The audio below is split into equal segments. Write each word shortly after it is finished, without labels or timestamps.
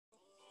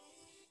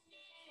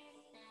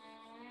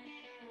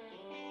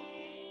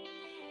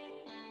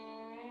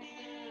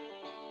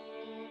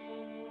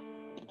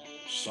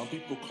Some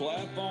people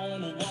clap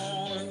on a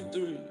 1 and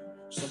 3.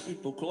 Some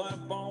people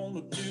clap on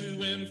a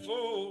 2 and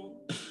 4.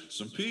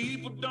 Some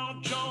people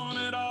don't join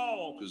at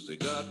all because they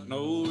got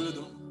no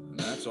rhythm, and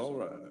that's all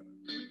right.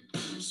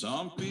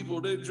 Some people,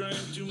 they drink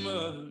too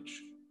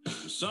much.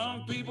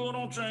 Some people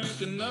don't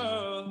drink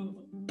enough.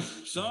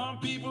 Some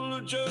people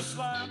are just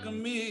like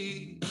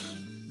me.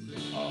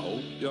 I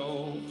hope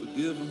y'all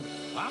forgive them.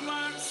 I'm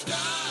like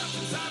stars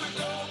inside a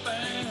gold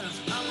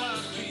bands. I'm like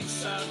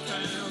peace-side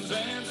towns,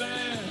 and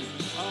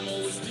I'm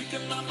always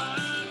speaking my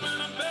mind, man.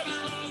 I'm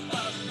better off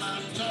biting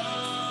my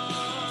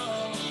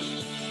tongue.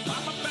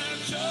 I'm a bad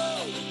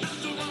show at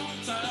the wrong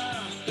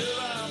time. If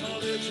I'm a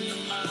legend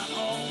in my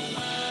own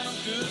mind, I'm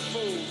good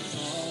for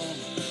some,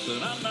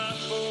 but I'm not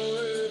for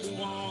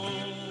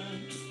everyone.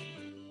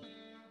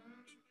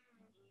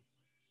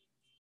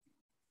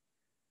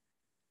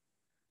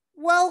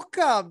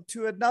 Welcome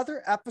to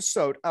another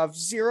episode of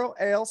Zero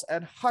Ales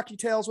and Hockey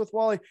Tales with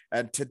Wally.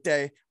 And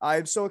today I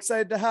am so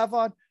excited to have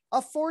on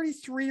a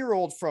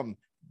 43-year-old from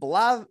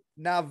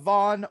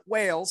Blanavon,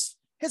 Wales.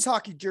 His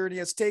hockey journey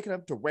has taken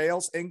him to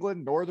Wales,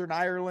 England, Northern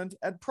Ireland,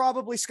 and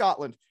probably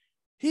Scotland.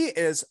 He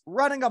is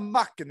running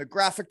amok in the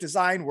graphic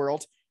design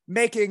world,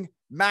 making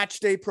match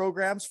day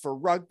programs for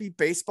rugby,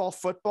 baseball,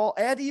 football,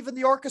 and even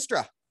the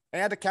orchestra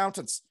and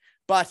accountants.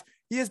 But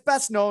he is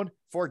best known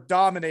for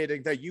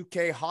dominating the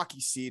UK hockey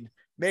scene,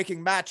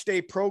 making match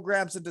day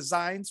programs and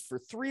designs for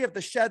three of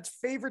the Shed's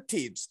favorite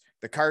teams,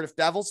 the Cardiff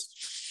Devils,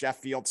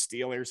 Sheffield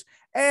Steelers,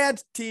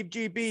 and Team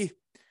GB.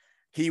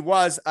 He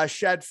was a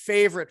Shed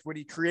favorite when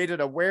he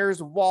created a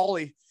Where's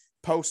Wally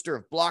poster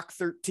of Block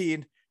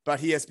 13, but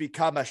he has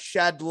become a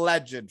Shed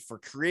legend for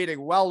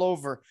creating well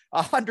over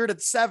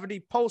 170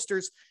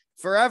 posters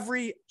for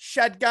every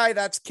Shed guy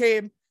that's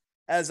came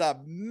as a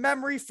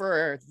memory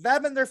for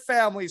them and their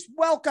families.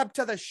 Welcome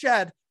to the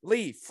Shed,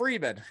 Lee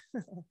Freeman.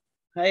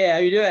 Hey, how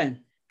you doing?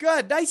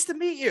 Good. Nice to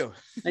meet you.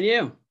 And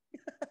you?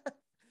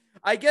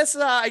 I guess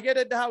I get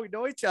into how we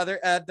know each other.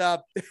 And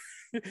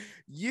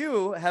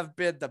you have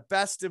been the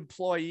best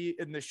employee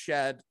in the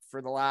Shed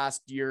for the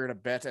last year and a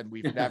bit, and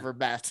we've never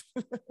met.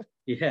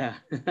 Yeah.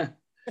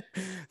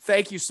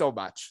 Thank you so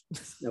much.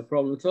 No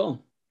problem at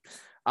all.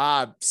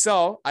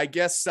 So I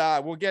guess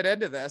we'll get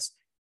into this.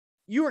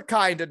 You were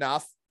kind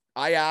enough.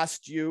 I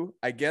asked you,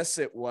 I guess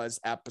it was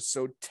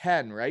episode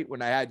 10, right?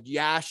 When I had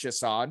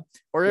Yashis on,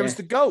 or it was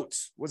the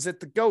goats. Was it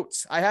the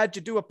goats? I had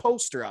you do a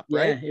poster up,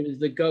 right? Yeah, it was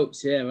the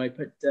goats. Yeah, I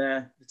put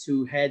the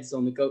two heads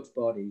on the goats'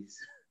 bodies.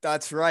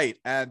 That's right.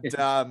 And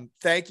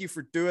thank you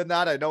for doing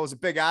that. I know it was a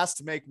big ask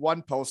to make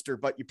one poster,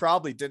 but you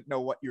probably didn't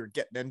know what you were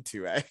getting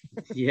into, eh?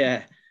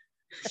 Yeah,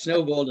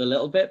 snowballed a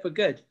little bit, but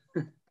good.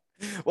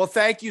 Well,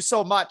 thank you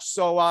so much.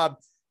 So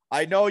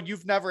I know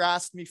you've never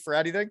asked me for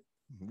anything.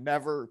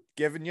 Never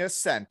given you a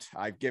cent.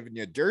 I've given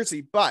you a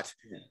jersey, but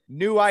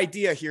new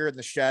idea here in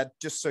the Shed,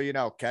 just so you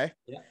know, okay?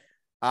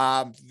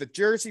 Yeah. The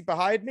jersey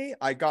behind me,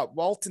 I got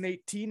Walton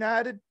 18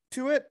 added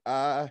to it.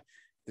 The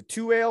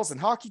 2 Ales and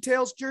Hockey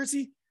Tales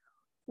jersey.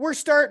 We're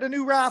starting a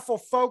new raffle,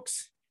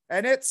 folks,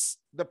 and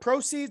the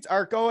proceeds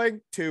are going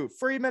to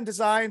Freeman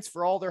Designs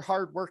for all their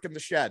hard work in the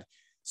Shed.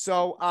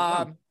 So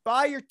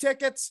buy your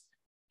tickets.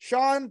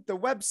 Sean, the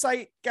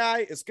website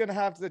guy, is going to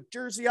have the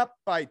jersey up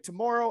by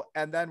tomorrow,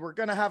 and then we're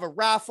going to have a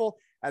raffle,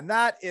 and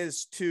that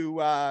is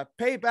to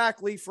pay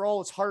back Lee for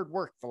all his hard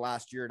work the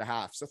last year and a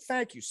half. So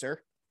thank you,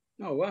 sir.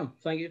 Oh, wow.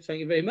 Thank you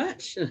very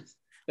much.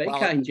 Very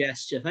kind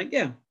gesture. Thank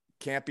you.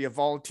 Can't be a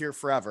volunteer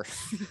forever.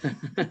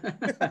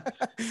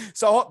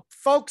 So,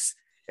 folks,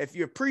 if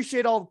you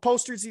appreciate all the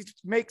posters he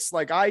makes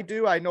like I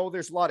do, I know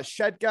there's a lot of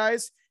Shed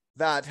guys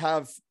that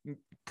have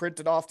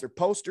printed off their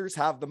posters,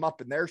 have them up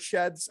in their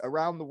sheds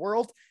around the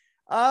world.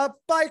 Buy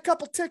a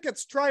couple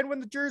tickets, try and win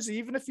the jersey,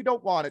 even if you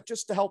don't want it,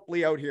 just to help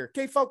Lee out here.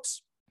 Okay,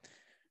 folks?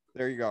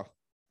 There you go.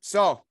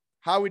 So,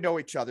 how we know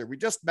each other. We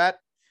just met,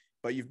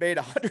 but you've made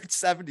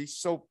 170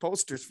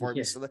 posters for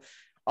me. So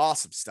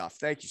awesome stuff.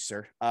 Thank you,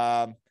 sir.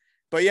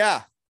 But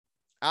yeah,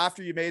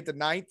 after you made the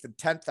 9th and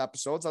 10th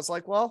episodes, I was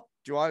like, well,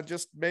 do you want to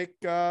just make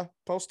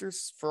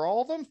posters for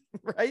all of them?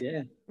 Right?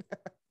 Yeah,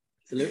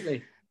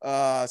 absolutely.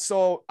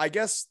 So I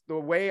guess the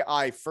way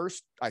I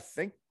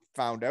think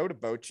found out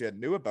about you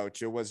and knew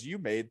about you was you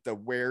made the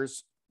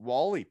Where's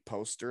Wally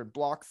poster in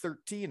Block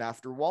 13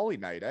 after Wally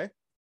night, eh?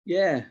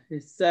 Yeah,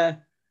 I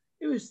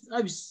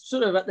was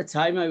sort of, at the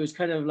time, I was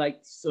kind of like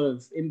sort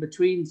of in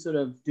between sort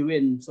of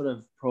doing sort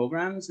of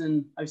programs,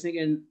 and I was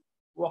thinking,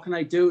 what can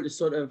I do to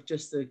sort of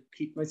just to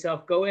keep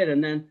myself going?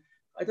 And then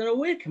I don't know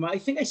where it came out. I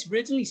think I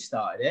originally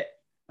started it.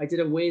 I did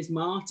a Where's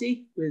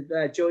Marty with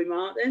Joey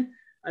Martin.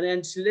 And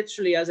then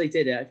literally as I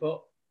did it, I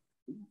thought,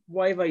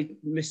 why have I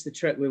missed the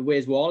trick with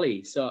Where's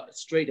Wally? So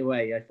straight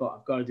away, I thought,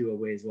 I've got to do a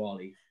Where's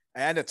Wally.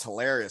 And it's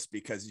hilarious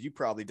because you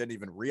probably didn't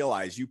even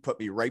realize you put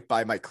me right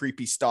by my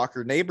creepy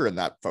stalker neighbor in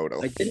that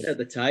photo. I didn't at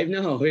the time,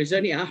 no. It was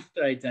only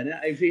after I'd done it,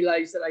 I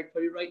realized that I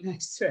put it right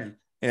next to him.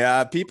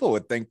 Yeah, people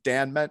would think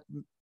Dan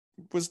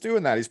was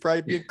doing that. He's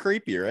probably being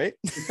creepy, right?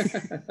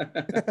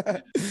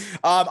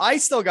 I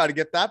still got to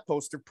get that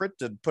poster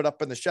printed, put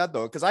up in the Shed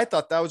though, because I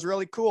thought that was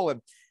really cool.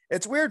 And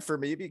it's weird for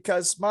me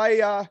because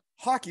my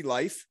hockey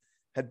life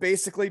had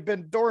basically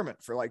been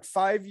dormant for like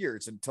 5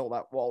 years until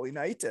that Wally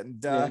night.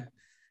 And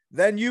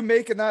then you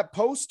making that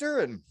poster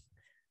and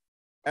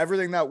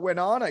everything that went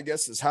on, I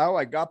guess, is how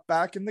I got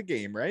back in the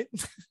game, right?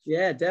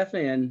 Yeah,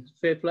 definitely. And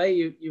fair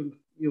play.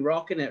 You're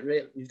rocking it.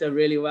 You've done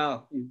really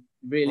well. You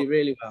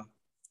really well.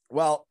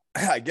 Well,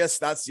 I guess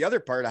that's the other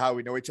part of how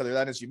we know each other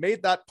then is you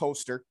made that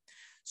poster.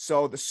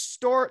 So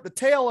the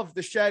tale of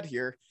the shed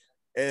here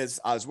is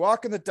I was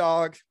walking the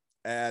dog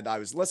and I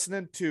was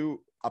listening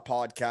to a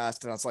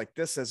podcast and I was like,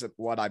 this isn't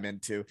what I'm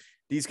into.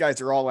 These guys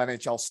are all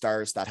NHL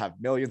stars that have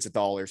millions of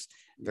dollars.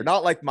 They're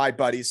not like my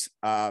buddies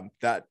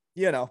that,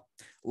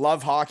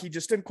 love hockey,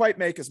 just didn't quite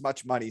make as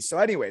much money. So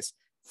anyways,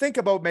 think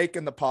about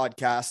making the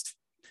podcast.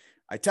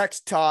 I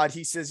text Todd.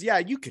 He says, yeah,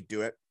 you could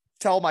do it.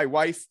 Tell my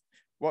wife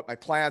what my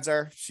plans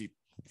are. She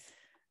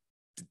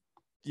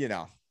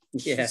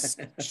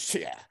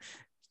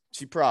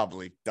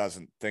probably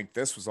doesn't think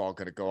this was all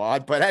going to go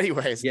on. But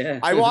anyways,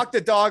 I walk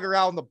the dog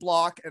around the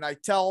block and I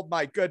tell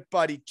my good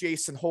buddy,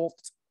 Jason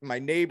Holt, my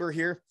neighbor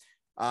here.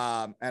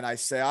 And I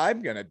say,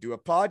 I'm going to do a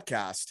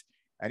podcast.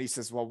 And he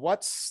says, well,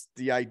 what's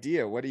the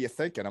idea? What are you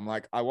thinking? I'm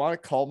like, I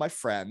want to call my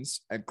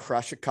friends and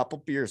crush a couple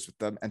beers with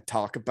them and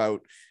talk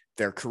about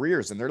their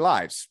careers and their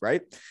lives.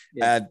 Right.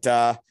 Yeah.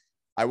 And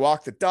I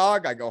walk the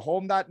dog. I go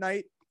home that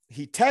night.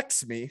 He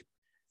texts me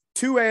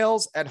 2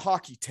 ales and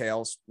hockey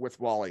tales with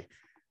Wally.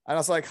 And I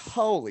was like,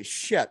 holy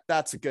shit,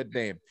 that's a good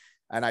name.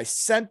 And I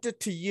sent it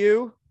to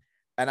you.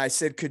 And I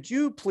said, could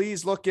you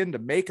please look into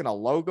making a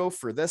logo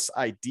for this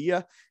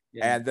idea?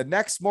 Yeah. And the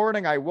next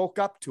morning I woke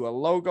up to a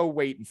logo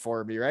waiting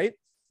for me, right?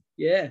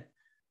 Yeah.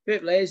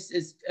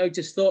 I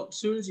just thought, as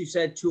soon as you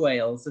said 2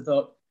 ales, I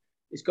thought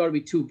it's got to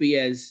be 2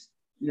 beers,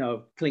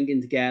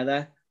 clinking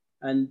together.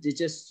 And it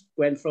just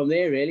went from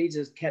there, really.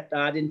 Just kept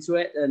adding to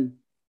it and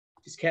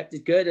just kept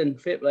it good. And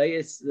fair play,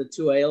 it's the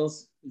 2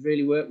 ales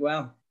really worked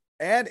well.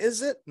 And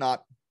is it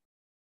not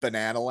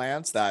Banana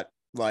Lands that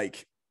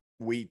like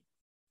we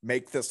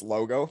make this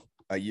logo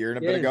a year and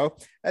a bit ago,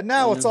 and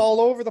now it's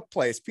all over the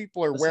place.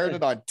 People are wearing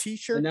it on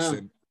T-shirts,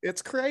 and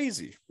it's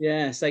crazy.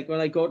 Yeah, it's like when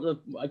I go to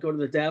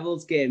the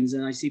Devils games,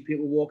 and I see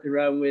people walking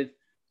around with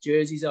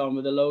jerseys on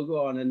with a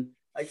logo on, and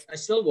I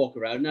still walk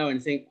around now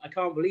and think I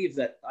can't believe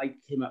that I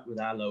came up with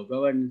our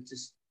logo, and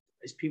just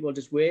there's people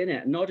just wearing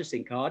it, and not just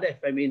in Cardiff.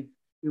 I mean,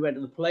 we went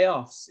to the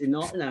playoffs in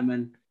Nottingham,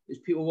 and there's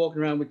people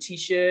walking around with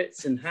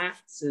T-shirts and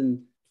hats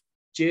and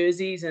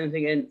jerseys, and I'm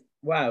thinking,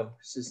 wow,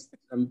 it's just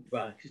I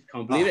just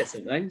can't believe it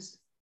sometimes.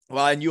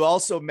 Well, and you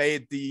also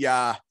made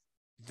the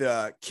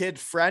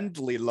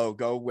kid-friendly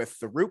logo with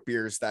the root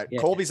beers. That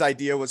Colby's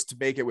idea was to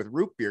make it with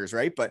root beers,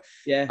 right? But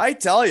I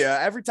tell you,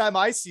 every time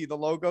I see the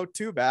logo,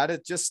 too bad,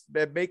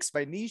 it makes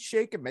my knees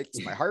shake, it makes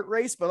my heart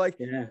race. But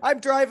I'm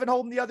driving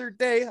home the other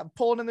day, I'm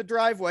pulling in the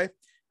driveway,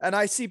 and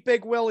I see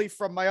Big Willie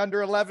from my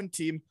under 11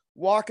 team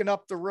walking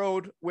up the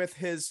road with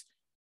his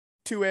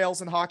 2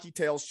 ales and hockey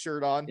tales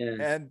shirt on.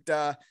 And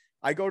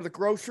I go to the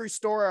grocery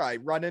store, I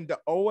run into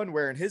Owen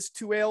wearing his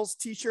 2 ales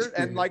t-shirt,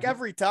 and like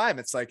every time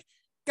it's like,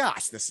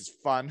 gosh, this is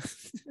fun.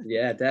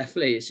 Yeah,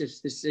 definitely. It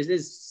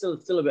is still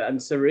a bit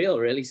surreal,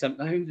 really,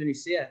 sometimes when you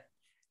see it.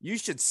 You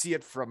should see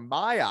it from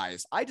my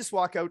eyes. I just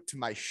walk out to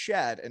my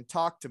shed and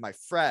talk to my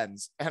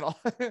friends, and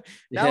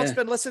now it's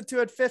been listened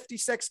to in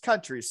 56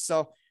 countries.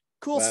 So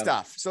cool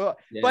stuff. So,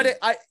 but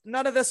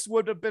none of this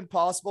would have been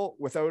possible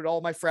without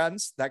all my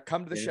friends that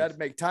come to the shed and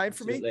make time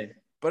for me,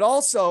 but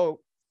also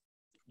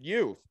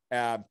you.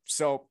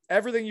 So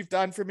everything you've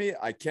done for me,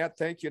 I can't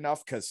thank you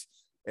enough, because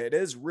it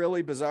is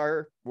really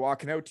bizarre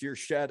walking out to your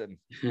shed and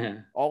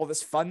all of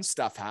this fun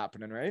stuff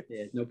happening, right?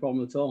 Yeah, no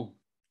problem at all.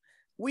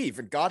 We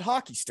even got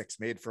hockey sticks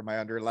made for my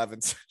under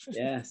 11s.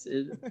 Yes.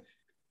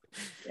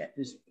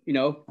 It's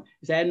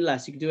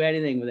endless. You can do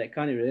anything with it,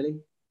 can't you, really?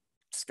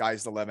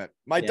 Sky's the limit.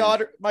 My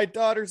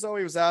daughter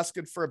Zoe was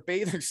asking for a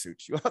bathing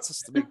suit. She wants us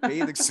to make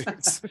bathing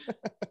suits.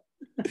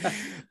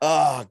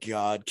 Oh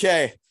God.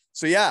 Okay.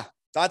 So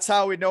that's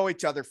how we know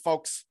each other,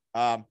 folks.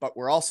 But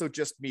we're also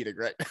just meeting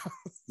right now.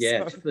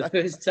 Yeah, for the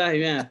first time.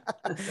 Yeah.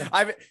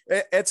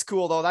 It's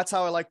cool though. That's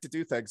how I like to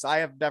do things. I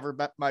have never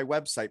met my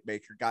website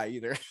maker guy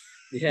either.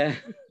 Yeah.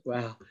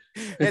 Wow.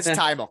 His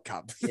time will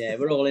come. Yeah,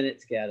 we're all in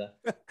it together.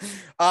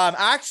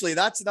 Actually,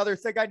 that's another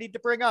thing I need to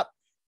bring up.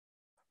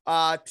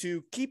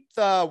 To keep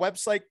the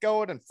website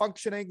going and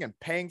functioning and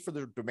paying for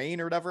the domain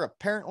or whatever,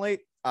 apparently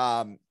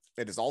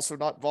it is also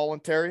not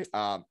voluntary.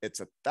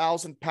 It's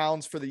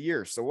 £1,000 for the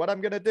year. So what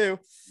I'm going to do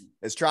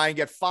is try and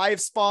get 5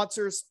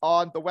 sponsors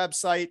on the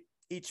website,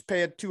 each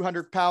paying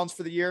 £200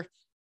 for the year.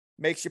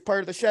 Makes you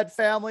part of the Shed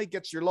family,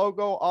 gets your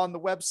logo on the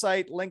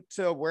website, linked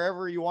to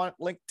wherever you want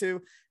it linked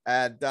to.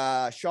 And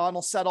Sean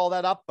will set all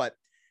that up. But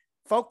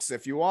folks,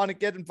 if you want to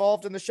get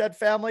involved in the Shed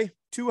family,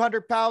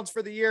 £200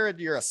 for the year, and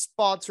you're a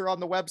sponsor on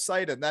the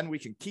website, and then we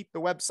can keep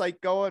the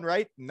website going,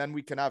 right? And then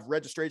we can have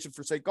registration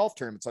for, say, golf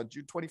tournaments on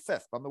June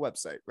 25th on the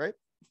website, right?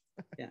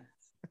 Yeah,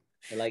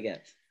 I like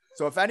it.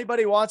 So if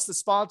anybody wants to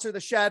sponsor the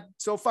Shed,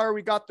 so far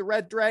we got the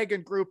Red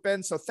Dragon group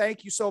in. So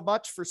thank you so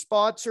much for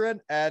sponsoring.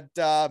 And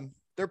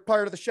they're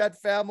part of the Shed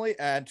family,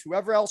 and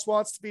whoever else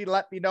wants to be,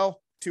 let me know.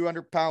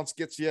 200 pounds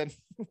gets you in.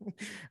 And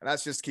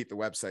that's just keep the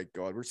website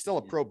going. We're still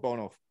a pro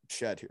bono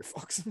Shed here,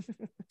 folks.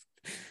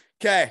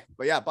 Okay.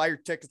 But yeah, buy your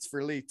tickets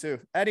for Lee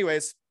too.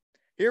 Anyways,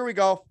 here we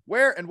go.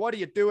 Where and what are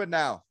you doing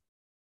now?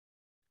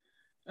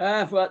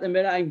 Well, at the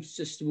minute, I'm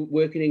just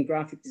working in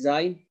graphic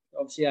design.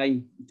 Obviously,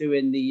 I'm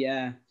doing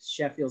the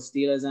Sheffield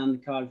Steelers and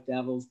the Cardiff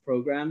Devils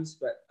programs,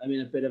 but I'm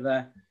in a bit of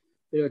a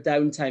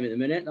downtime at the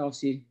minute.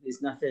 Obviously,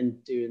 there's nothing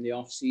during the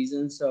off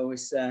season, so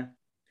it's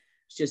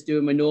just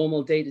doing my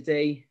normal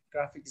day-to-day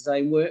graphic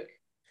design work.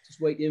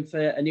 Just waiting for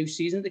a new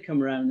season to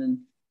come around, and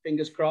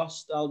fingers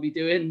crossed, I'll be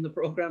doing the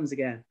programs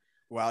again.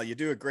 Well, you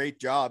do a great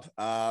job.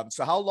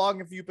 So how long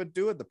have you been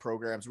doing the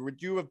programs?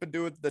 Would you have been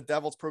doing the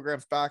Devils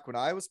programs back when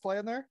I was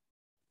playing there?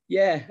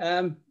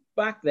 Yeah,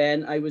 back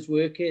then I was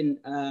working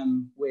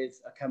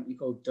with a company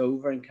called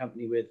Dover and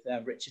Company with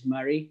Richard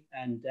Murray,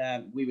 and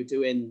we were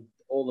doing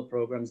all the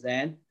programs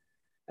then.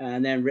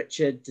 And then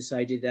Richard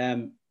decided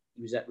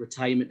he was at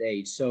retirement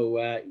age,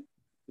 so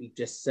he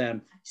just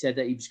said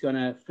that he was going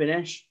to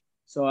finish.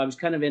 So I was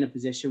kind of in a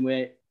position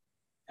where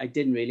I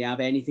didn't really have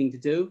anything to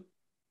do,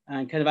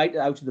 and kind of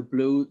out of the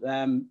blue,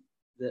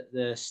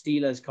 the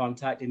Steelers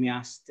contacted me,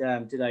 asked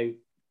did I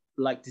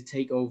like to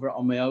take over it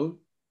on my own.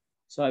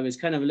 So I was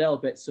kind of a little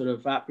bit sort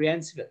of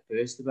apprehensive at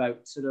first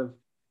about sort of,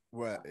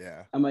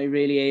 am I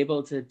really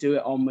able to do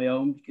it on my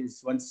own?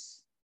 Because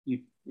once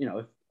you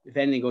know, if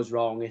anything goes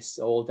wrong, it's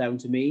all down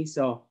to me.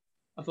 So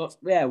I thought,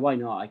 yeah, why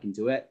not? I can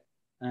do it.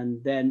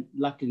 And then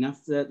lucky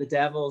enough, the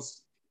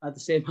Devils had the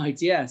same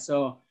idea.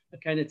 So I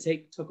kind of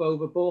took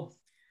over both.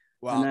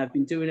 Wow. And I've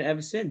been doing it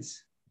ever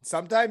since.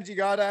 Sometimes you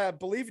got to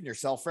believe in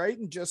yourself, right?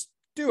 And just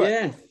do it.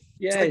 Yeah.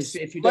 Yeah, it's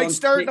like, if you like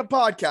starting a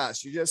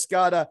podcast, you just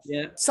gotta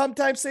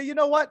sometimes say, you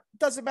know what,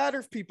 doesn't matter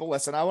if people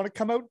listen. I want to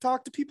come out and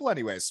talk to people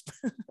anyways.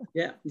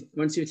 Yeah,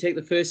 once you take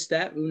the first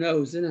step, who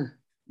knows, isn't it?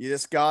 You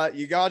just got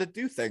to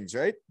do things,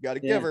 right? You got to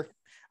give her.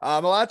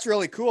 Well, that's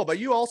really cool. But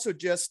you also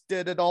just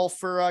did it all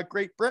for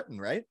Great Britain,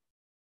 right?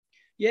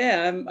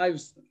 Yeah, I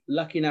was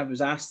lucky enough. I was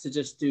asked to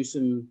just do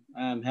some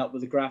help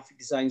with the graphic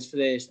designs for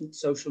their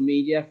social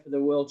media for the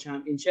World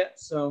Championship.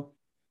 So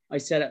I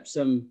set up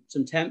some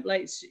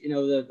templates, you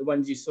know, the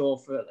ones you saw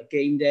for a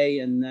game day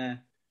and the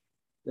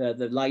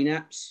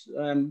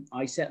lineups.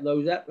 I set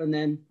those up, and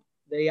then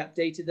they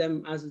updated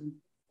them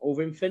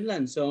over in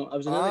Finland. So I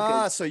was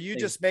another so you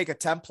just make a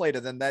template,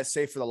 and then that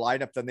say for the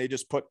lineup, then they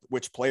just put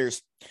which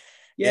players.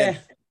 Yeah,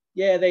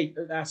 they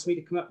asked me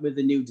to come up with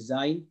a new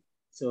design,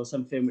 so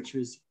something which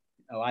was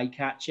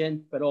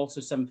eye-catching, but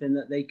also something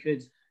that they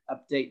could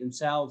update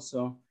themselves.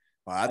 So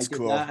that's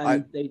cool.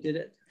 They did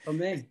it from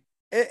there.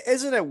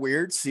 Isn't it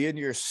weird seeing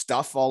your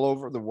stuff all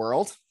over the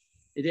world?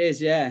 It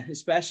is, yeah.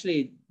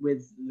 Especially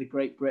with the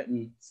Great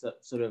Britain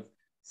sort of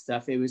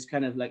stuff. It was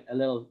kind of like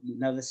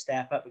another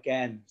step up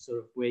again, sort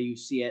of where you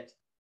see it.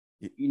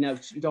 You know,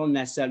 you don't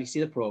necessarily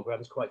see the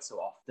programs quite so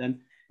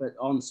often, but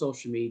on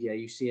social media,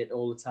 you see it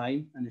all the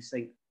time. And it's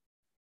like,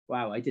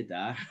 wow, I did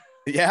that.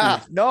 Yeah,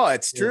 no,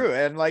 it's true.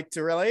 And like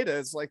to relate it,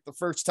 it's like the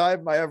first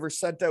time I ever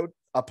sent out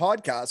a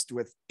podcast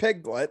with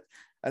Piglet,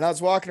 and I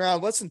was walking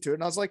around listening to it,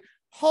 and I was like,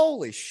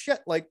 holy shit,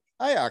 like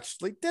I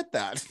actually did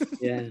that.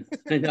 Yeah,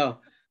 I know.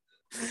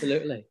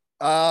 Absolutely.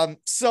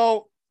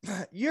 So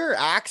your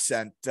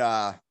accent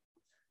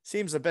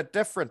seems a bit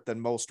different than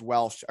most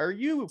Welsh. Are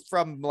you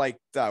from like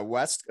the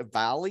West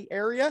Valley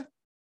area?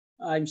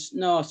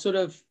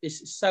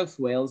 It's South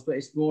Wales, but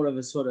it's more of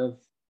a sort of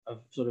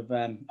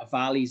a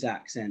Valleys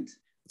accent.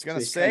 I was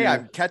gonna say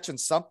I'm catching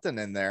something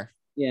in there.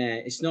 Yeah,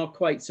 it's not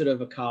quite sort of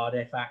a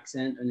Cardiff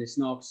accent, and it's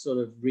not sort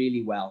of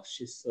really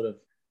Welsh. It's sort of a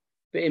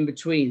bit in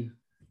between.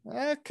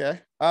 Okay.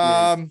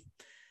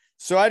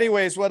 So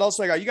anyways, what else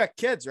I got? You got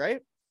kids,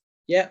 right?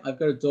 Yeah, I've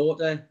got a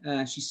daughter.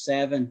 She's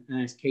 7.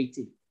 It's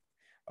Katie.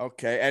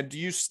 Okay. And do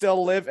you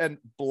still live in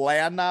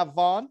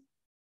Blanavon?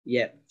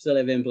 Yeah, still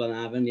live in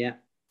Blanavon, yeah.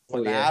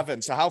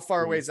 Blanavon. So how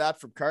far away is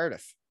that from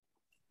Cardiff?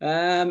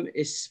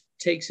 It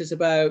takes us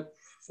about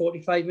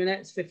 45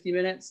 minutes, 50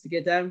 minutes to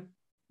get down.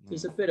 So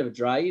it's a bit of a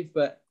drive,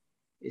 but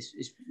it's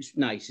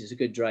nice. It's a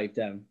good drive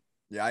down.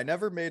 Yeah, I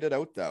never made it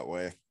out that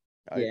way.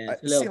 Yeah,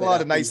 I see a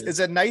lot of nice.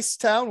 Is it a nice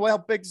town? Well,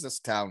 how big is this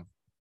town?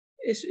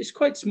 It's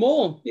quite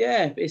small.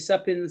 Yeah, it's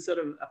up in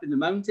the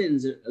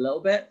mountains a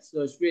little bit,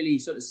 so it's really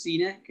sort of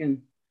scenic.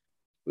 And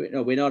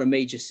we're not a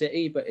major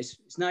city, but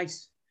it's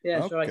nice.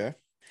 Yeah, it's okay.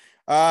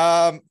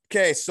 Right.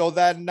 Okay, so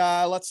then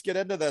let's get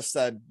into this.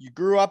 Then you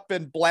grew up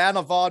in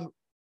Blanavon,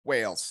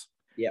 Wales.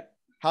 Yep.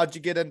 How'd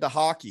you get into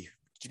hockey?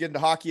 Did you get into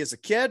hockey as a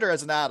kid or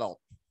as an adult?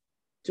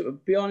 To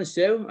be honest,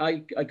 Joe,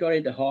 I got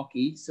into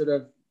hockey sort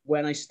of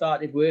when I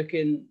started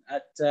working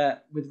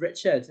with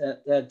Richard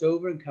at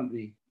Dover and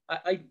Company.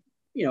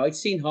 I'd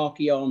seen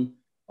hockey on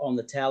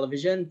the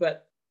television,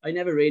 but I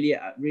never really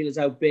realized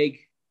how big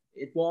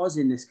it was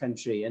in this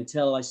country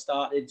until I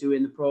started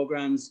doing the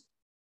programs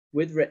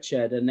with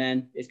Richard. And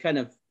then it's kind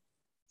of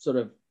sort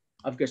of,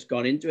 I've just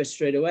gone into it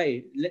straight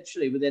away.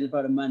 Literally within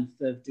about a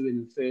month of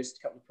doing the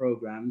first couple of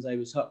programs, I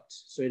was hooked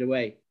straight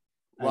away.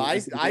 Well,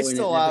 I've been I doing it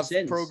still ever have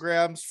since.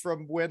 programs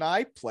from when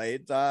I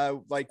played.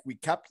 Like we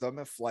kept them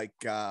if like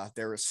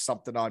there was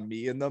something on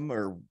me in them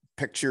or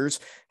pictures,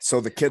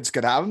 so the kids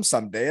could have them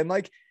someday. And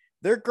like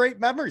they're great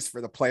memories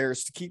for the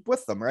players to keep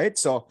with them, right?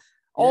 So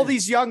all Yeah.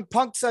 these young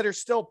punks that are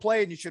still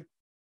playing, you should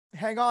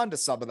hang on to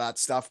some of that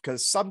stuff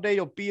because someday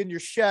you'll be in your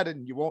shed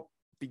and you won't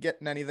be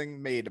getting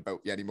anything made about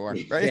you anymore,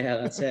 right? Yeah,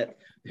 that's it.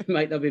 It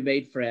might not be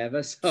made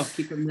forever, so I'll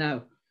keep them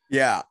now.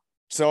 Yeah.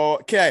 So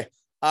okay.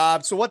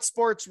 So what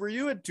sports were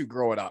you into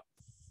growing up?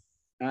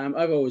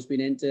 I've always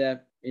been into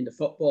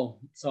football,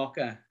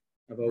 soccer.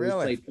 I've always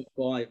Really? played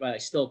football. I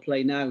still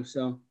play now,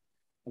 so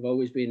I've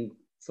always been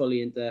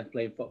fully into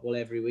playing football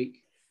every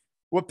week.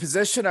 What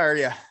position are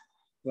you?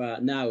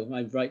 Well, now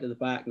I'm right at the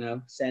back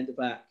now, centre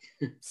back.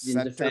 In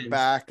Center defence.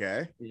 back,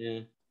 eh? Yeah.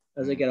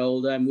 As I get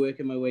older, I'm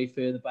working my way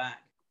further back.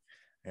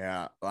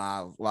 Yeah.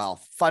 Wow.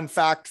 Well, fun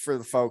fact for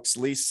the folks,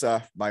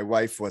 Lisa, my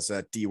wife, was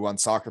a D1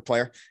 soccer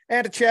player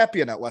and a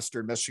champion at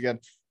Western Michigan.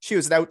 She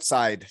was an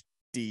outside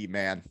D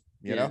man,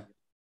 you know?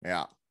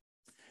 Yeah.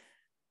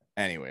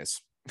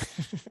 Anyways,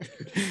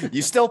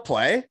 you still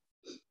play?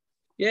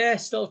 Yeah,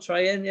 still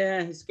trying.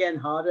 Yeah, it's getting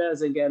harder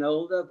as I'm getting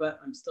older, but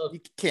I'm still.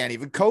 You can't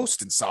even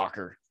coast in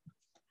soccer.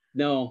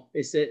 No,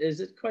 it's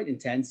quite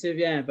intensive.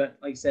 Yeah, but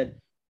like I said,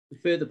 the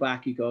further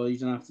back you go, you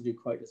don't have to do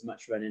quite as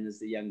much running as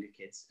the younger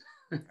kids.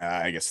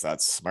 I guess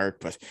that's smart,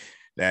 but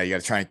yeah, you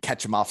got to try and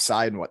catch them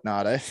offside and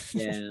whatnot, eh?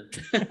 Yeah.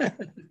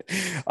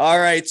 All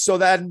right. So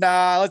then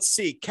let's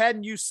see.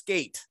 Can you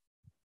skate?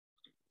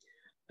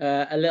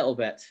 A little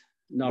bit.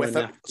 Not With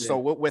enough. so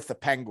with the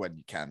penguin,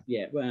 you can.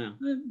 Yeah, well,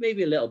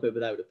 maybe a little bit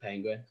without a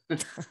penguin.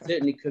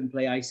 Certainly couldn't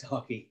play ice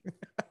hockey.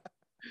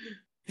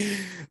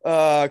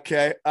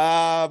 Okay.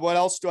 What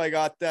else do I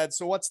got then?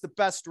 So what's the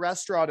best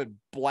restaurant in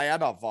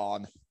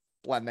Blanavon?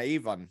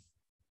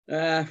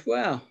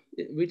 Well,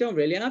 we don't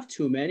really have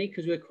too many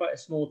because we're quite a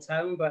small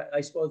town, but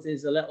I suppose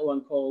there's a little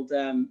one called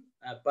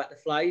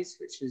Butterflies,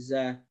 which is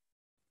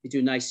they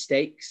do nice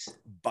steaks.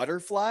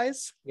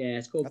 Butterflies? Yeah,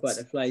 it's called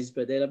Butterflies,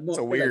 but they're more. It's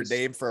a weird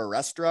name for a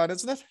restaurant,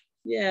 isn't it?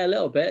 Yeah, a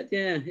little bit.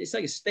 Yeah, it's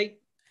like a steak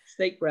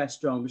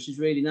restaurant, which is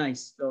really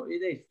nice. So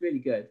it is really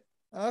good.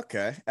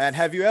 Okay. And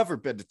have you ever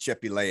been to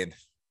Chippy Lane?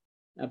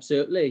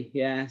 Absolutely,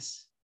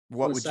 yes.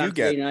 What would you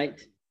get?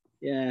 Night.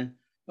 Yeah.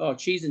 Oh,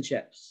 cheese and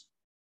chips.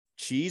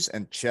 Cheese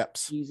and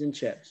chips. Cheese and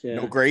chips. Yeah.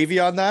 No gravy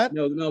on that?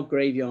 No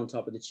gravy on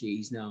top of the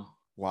cheese. No.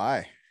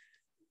 Why?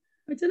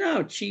 I don't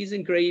know. Cheese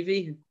and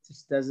gravy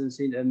just doesn't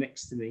seem to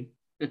mix to me.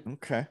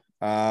 Okay.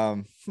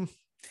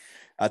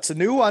 That's a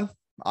new one.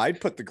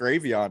 I'd put the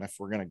gravy on if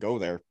we're gonna go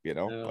there, you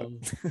know.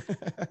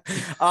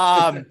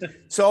 But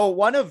so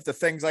one of the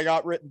things I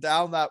got written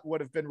down that would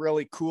have been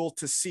really cool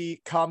to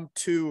see come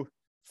to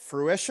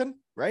fruition,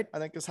 right? I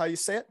think is how you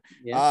say it.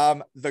 Yeah.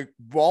 The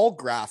wall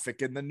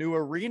graphic in the new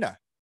arena.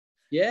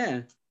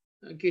 Yeah.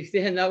 Okay,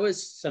 then that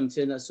was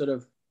something that sort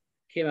of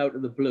came out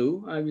of the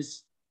blue. I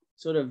was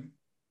sort of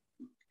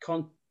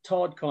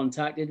Todd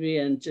contacted me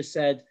and just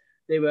said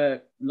they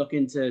were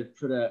looking to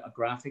put a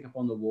graphic up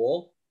on the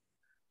wall.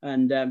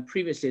 And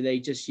previously they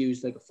just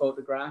used like a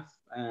photograph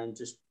and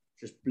just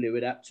blew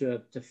it up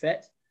to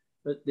fit.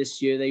 But this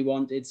year they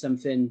wanted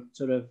something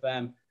sort of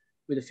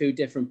with a few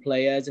different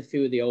players, a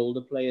few of the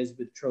older players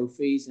with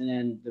trophies, and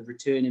then the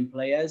returning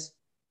players.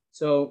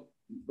 So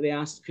they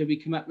asked, could we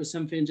come up with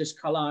something, just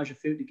collage a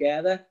few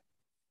together?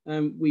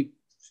 We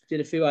did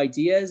a few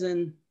ideas,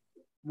 and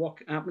what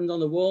happened on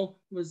the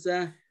wall was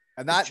and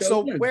that.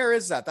 So where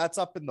is that? That's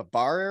up in the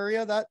bar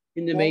area. That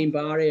in the main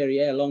bar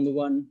area, along the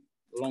one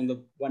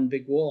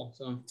big wall.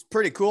 So it's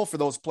pretty cool for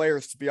those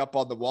players to be up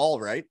on the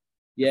wall, right?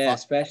 Yeah,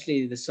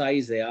 especially the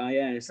size they are.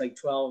 Yeah, it's like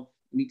 12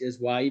 meters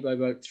wide by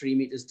about 3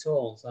 meters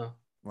tall. So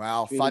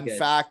wow. Really fun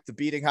fact, the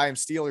Bietigheim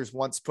Steelers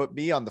once put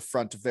me on the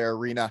front of their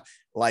arena,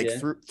 like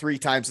three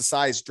times the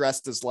size,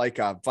 dressed as like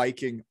a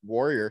Viking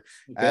warrior.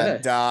 Okay.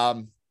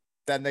 And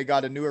then they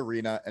got a new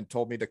arena and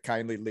told me to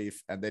kindly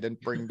leave, and they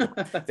didn't bring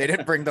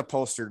the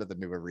poster to the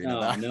new arena.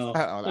 Oh, no.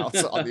 That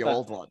was on the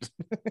old one.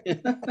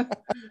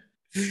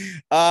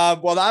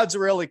 Well, that's a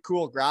really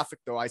cool graphic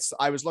though.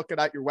 I was looking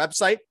at your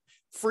website,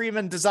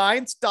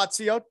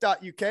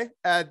 freemandesigns.co.uk,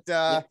 and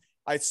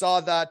I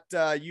saw that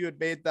you had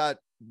made that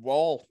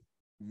wall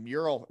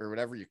mural or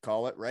whatever you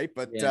call it, right?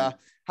 But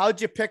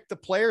how'd you pick the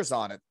players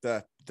on it?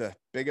 The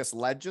biggest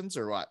legends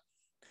or what?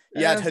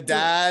 You had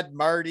Haddad,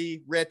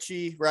 Marty,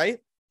 Richie, right?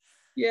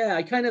 Yeah,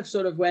 I kind of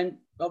sort of went.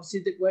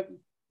 Obviously,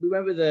 we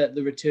went with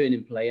the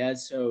returning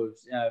players. So it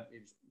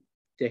was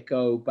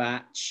Dicko,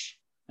 Batch,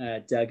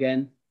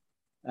 Duggan,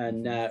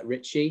 and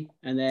Richie,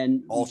 and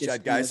then all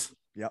Shed guys.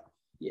 Yeah.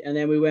 And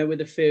then we went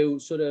with a few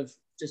of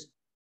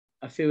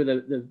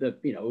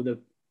the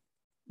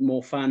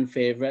more fan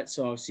favorites.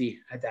 So obviously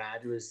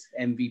Haddad was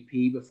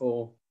MVP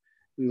before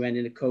we went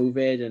into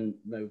COVID, and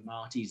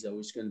Marty's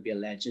always going to be a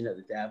legend at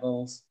the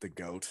Devils. The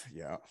GOAT,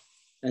 yeah.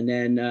 And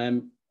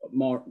then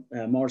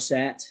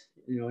Morissette,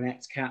 an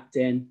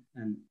ex-captain,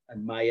 and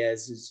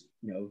Myers is,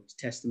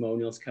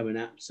 testimonials coming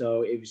up.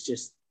 So it was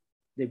just,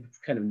 they were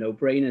kind of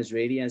no-brainers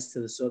really as to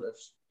the sort of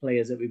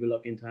players that we were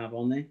looking to have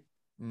on there.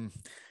 Mm.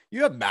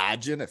 You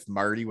imagine if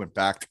Marty went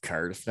back to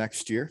Cardiff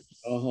next year?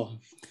 Oh,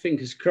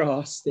 fingers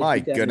crossed. My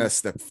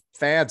goodness, the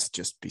fans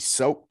just be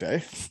soaked, eh?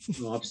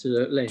 Oh,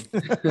 absolutely.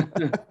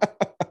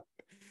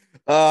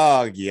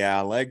 Oh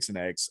yeah, legs and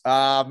eggs.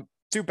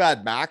 Too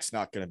bad Mac's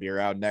not going to be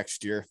around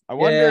next year. I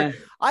wonder.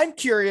 I'm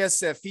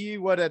curious if he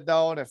would have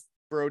known if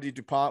Brody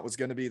DuPont was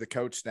going to be the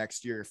coach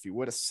next year, if he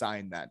would have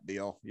signed that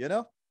deal. You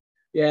know?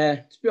 Yeah.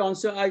 To be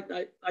honest,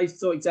 I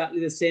thought exactly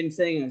the same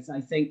thing.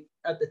 I think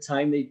at the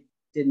time they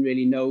didn't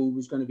really know who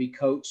was going to be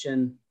coach,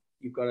 and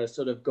you've got to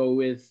sort of go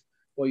with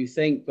what you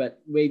think.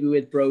 But maybe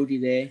with Brody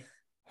there,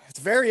 it's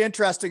very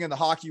interesting in the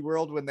hockey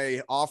world when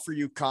they offer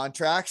you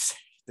contracts.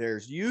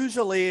 There's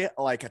usually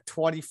like a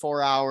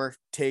 24-hour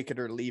take it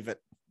or leave it,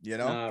 you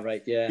know?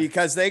 Right. Yeah.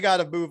 Because they got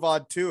to move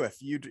on too.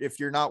 If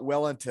you're not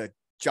willing to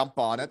jump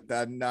on it,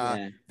 then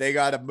they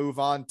got to move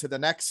on to the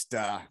next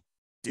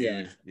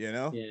dude, you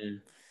know? Yeah.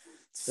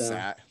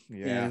 Sad.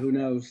 Yeah. Who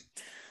knows?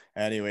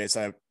 Anyways,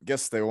 I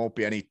guess there won't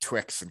be any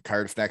Twix in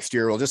Cardiff next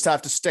year. We'll just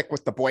have to stick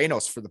with the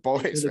Buenos for the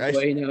boys, right?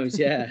 Buenos,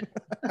 yeah.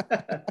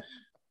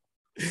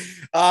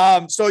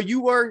 So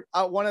you were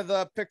one of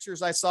the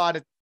pictures I saw, and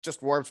it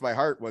just warms my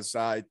heart, was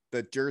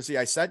the jersey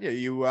I sent you.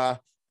 You were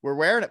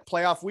wearing it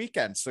playoff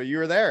weekend, so you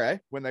were there, eh?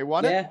 When they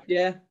won it?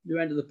 Yeah. We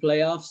went to the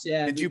playoffs.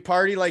 Yeah. Did you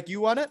party like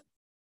you won it?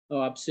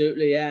 Oh,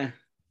 absolutely, yeah.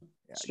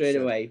 Straight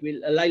away.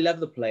 I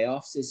love the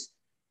playoffs.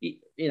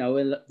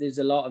 There's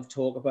a lot of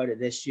talk about it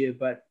this year,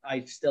 but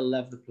I still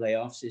love the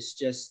playoffs. It's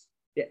just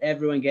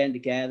everyone getting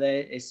together.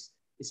 It's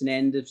an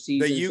end of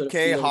season.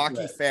 The UK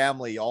hockey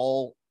family,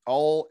 all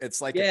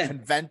it's like a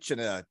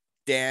convention of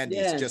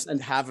dandies just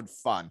having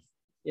fun.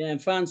 Yeah,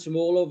 and fans from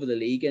all over the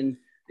league, and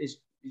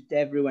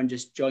everyone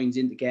just joins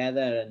in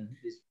together, and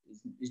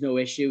there's no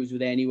issues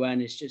with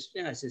anyone. It's just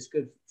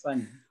good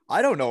fun.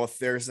 I don't know if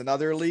there's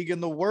another league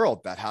in the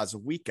world that has a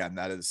weekend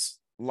that is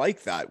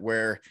like that,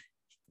 where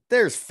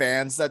there's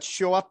fans that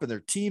show up and their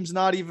team's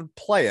not even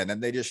playing,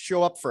 and they just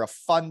show up for a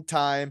fun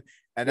time.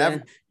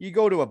 And you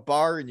go to a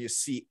bar and you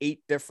see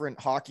 8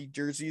 different hockey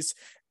jerseys,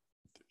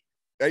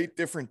 8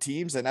 different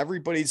teams, and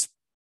everybody's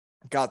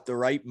got the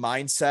right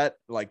mindset.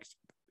 Like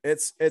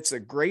it's a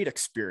great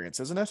experience,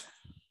 isn't it?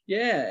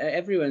 Yeah,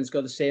 everyone's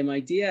got the same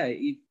idea.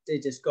 They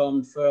just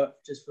gone for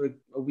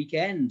a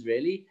weekend,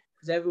 really,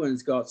 because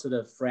everyone's got sort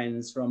of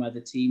friends from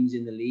other teams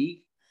in the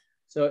league.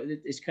 So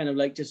it's kind of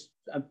like just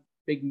a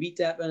big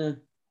meetup and a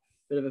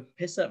bit of a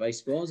piss up, I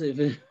suppose,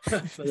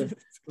 for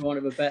want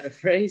of a better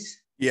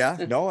phrase. Yeah,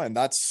 no, and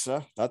that's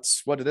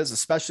what it is,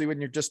 especially when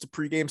you're just a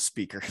pregame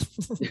speaker.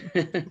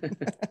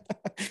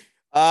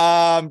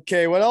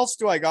 Okay, what else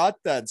do I got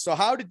then? So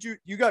how did you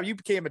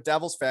became a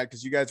Devils fan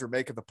because you guys were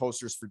making the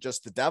posters for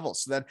just the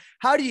Devils. So then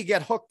how do you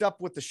get hooked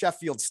up with the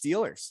Sheffield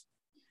Steelers?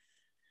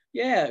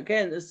 Yeah,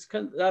 again,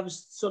 that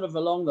was sort of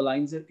along the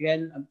lines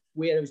again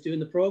where I was doing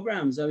the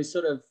programs. I was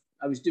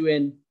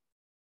doing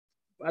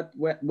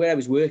where I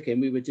was working,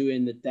 we were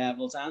doing the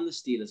Devils and the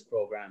Steelers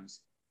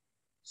programs.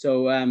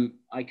 So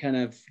I kind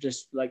of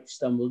just like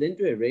stumbled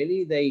into it,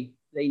 really. They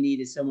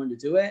needed someone to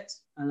do it,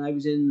 and I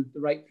was in the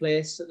right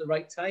place at the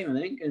right time,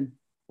 I think. And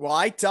well,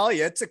 I tell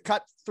you, it's a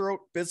cutthroat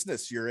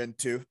business you're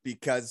into,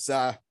 because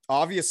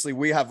obviously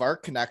we have our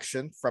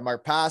connection from our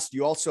past.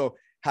 You also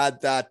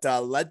had that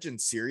Legend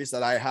series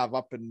that I have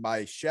up in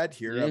my shed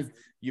here.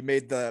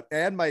 Yeah.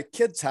 And my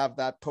kids have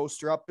that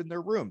poster up in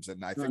their rooms,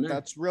 and I think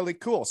that's really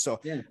cool. So,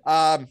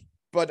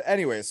 but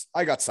anyways,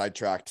 I got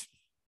sidetracked.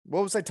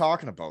 What was I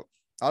talking about?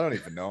 I don't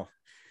even know.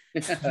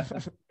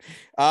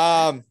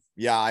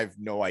 Yeah, I have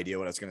no idea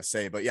what I was going to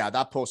say, but yeah,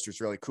 that poster is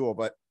really cool,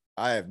 but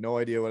I have no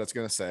idea what it's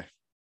going to say.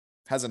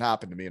 Hasn't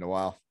happened to me in a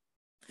while.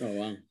 Oh,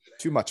 wow.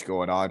 Too much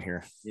going on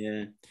here.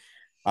 Yeah.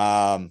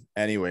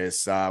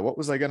 Anyways, what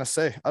was I going to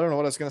say? I don't know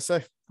what I was going to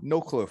say. No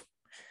clue.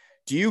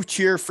 Do you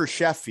cheer for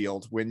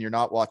Sheffield when you're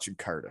not watching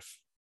Cardiff?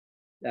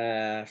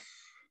 No,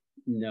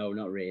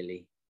 not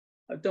really.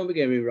 Don't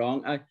get me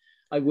wrong.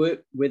 I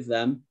work with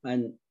them,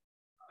 and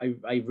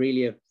I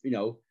really have,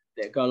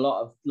 they've got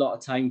a lot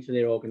of time for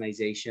their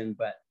organization,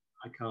 but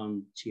I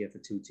can't cheer for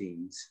 2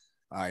 teams.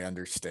 I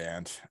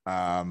understand.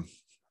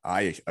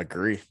 I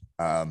agree.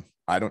 I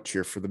don't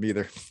cheer for them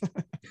either.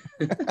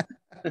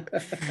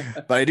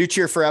 But I do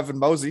cheer for Evan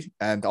Mosey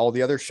and all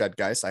the other Shed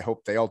guys. I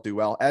hope they all do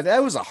well. And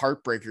that was a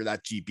heartbreaker,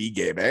 that GB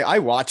game. Eh? I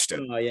watched it.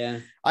 Oh yeah.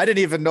 I don't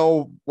even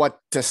know what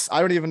to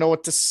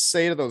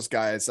say to those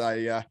guys.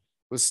 I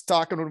was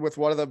talking with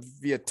one of them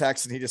via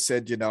text, and he just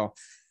said,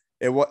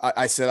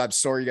 I said, I'm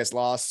sorry you guys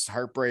lost,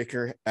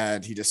 heartbreaker.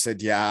 And he just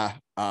said, yeah,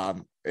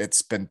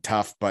 it's been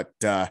tough, but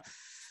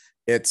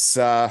it's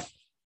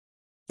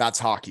that's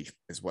hockey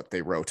is what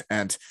they wrote.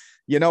 And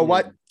you know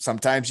what?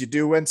 Sometimes you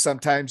do win,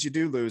 sometimes you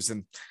do lose.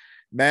 And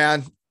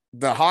man,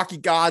 the hockey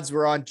gods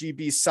were on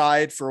GB's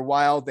side for a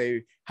while.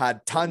 They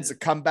had tons of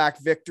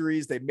comeback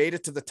victories. They made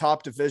it to the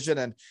top division.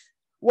 And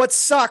what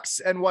sucks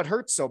and what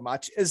hurts so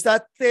much is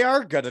that they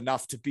are good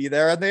enough to be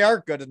there, and they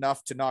are good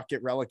enough to not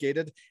get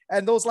relegated.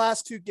 And those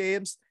last 2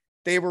 games,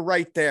 they were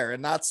right there.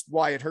 And that's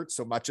why it hurts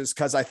so much, is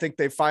because I think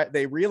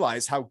they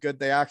realize how good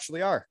they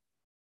actually are.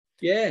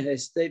 Yeah,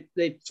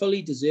 they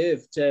fully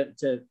deserve to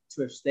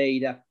have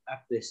stayed up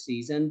this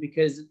season,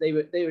 because they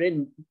were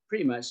in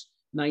pretty much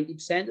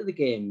 90% of the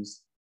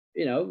games.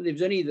 You know, there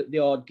was only the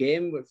odd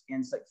game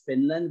against like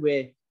Finland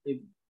where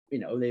they've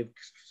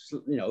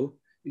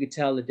you could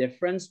tell the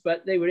difference,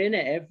 but they were in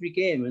it every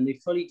game and they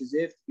fully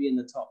deserve to be in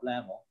the top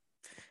level.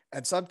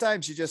 And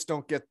sometimes you just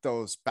don't get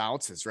those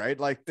bounces, right?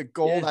 Like the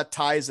goal that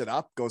ties it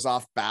up goes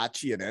off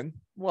Batchy and in.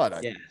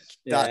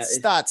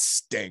 That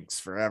stinks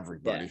for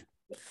everybody.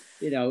 Yeah.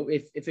 You know,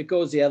 if it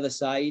goes the other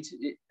side,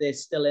 they're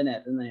still in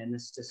it, and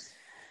it's just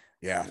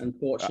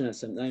unfortunate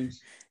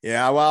sometimes.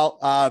 Yeah,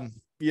 well,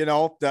 you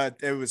know,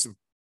 that it was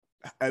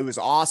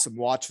awesome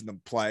watching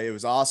them play. It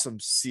was awesome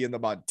seeing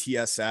them on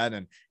TSN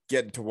and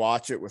getting to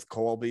watch it with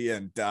Colby,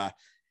 and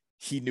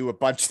he knew a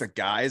bunch of the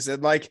guys,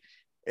 and like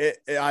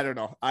I don't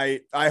know.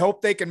 I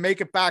hope they can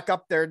make it back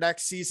up there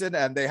next season,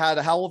 and they had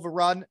a hell of a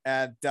run,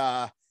 and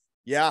I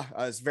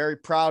was very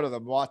proud of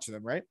them watching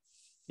them, right?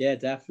 Yeah,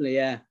 definitely.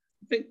 Yeah.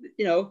 I think,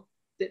 you know,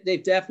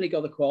 they've definitely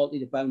got the quality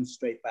to bounce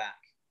straight back.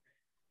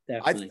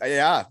 Definitely.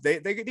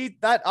 They could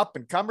need that up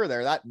and comer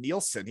there. That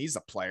Nielsen, he's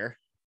a player.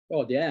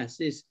 Oh, yes.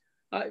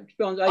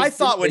 I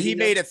thought when he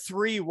made it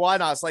 3-1,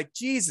 I was like,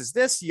 Jesus,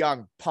 this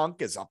young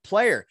punk is a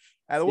player.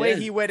 And the way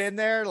he went in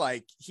there,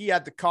 like he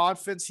had the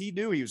confidence, he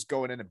knew he was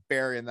going in and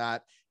burying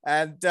that.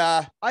 And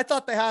I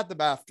thought they had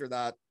them after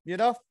that. You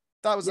know,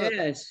 that was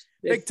a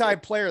big time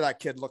player that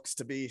kid looks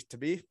to be.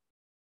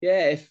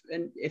 Yeah,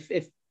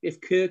 if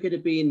Kirk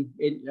had been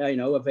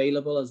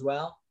available as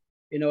well,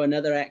 you know,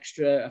 another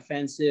extra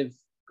offensive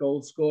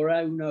goal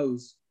scorer, who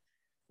knows?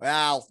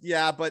 Well,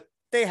 yeah, but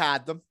they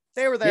had them.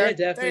 They were there.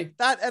 Yeah, definitely.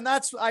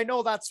 I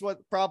know that's what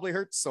probably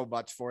hurts so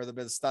much for them,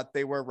 is that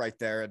they were right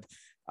there.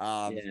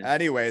 And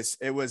anyways,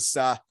 it was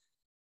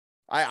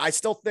I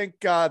still think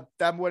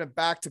them winning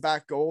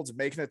back-to-back golds and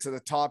making it to the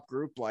top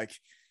group, like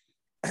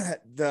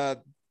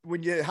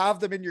when you have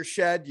them in your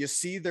shed, you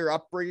see their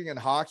upbringing in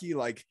hockey.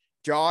 Like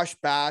Josh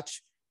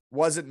Batch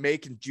wasn't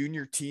making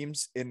junior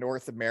teams in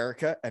North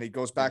America, and he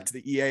goes back to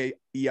the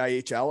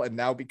EIHL and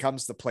now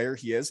becomes the player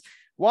he is.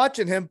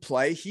 Watching him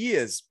play, he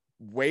is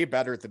way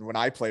better than when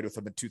I played with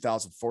him in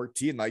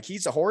 2014. Like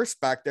he's a horse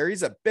back there.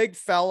 He's a big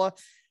fella.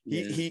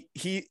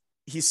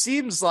 He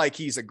seems like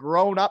he's a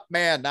grown-up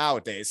man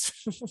nowadays.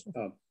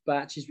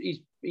 Batch,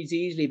 he's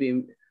easily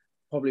been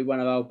probably one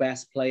of our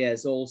best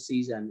players all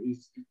season.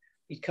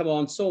 He's come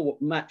on so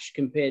much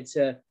compared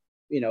to,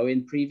 you know,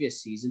 in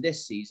previous season.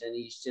 This season,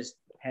 he's just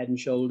head and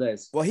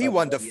shoulders. Well, he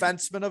won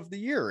Defenseman of the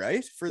Year,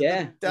 right? For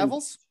the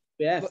Devils?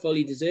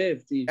 Fully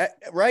deserved.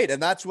 Right.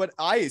 And that's what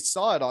I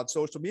saw it on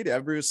social media.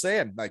 Everybody was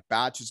saying, like,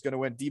 Batch is going to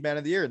win D-Man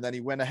of the Year. And then he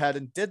went ahead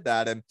and did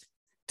that. And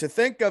to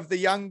think of the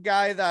young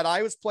guy that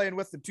I was playing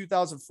with in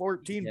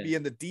 2014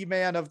 being the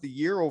D-Man of the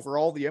Year over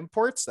all the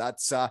imports,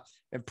 that's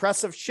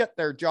impressive shit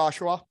there,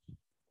 Joshua.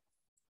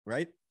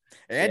 Right?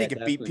 And he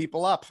can beat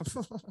people up.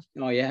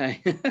 Oh, yeah.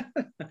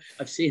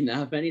 I've seen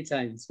that many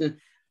times.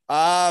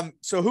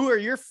 So who are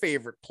your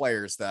favorite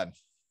players then?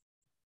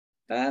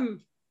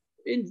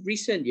 In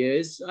recent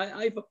years,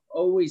 I've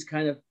always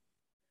kind of,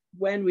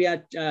 when we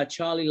had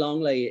Charlie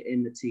Longley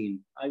in the team,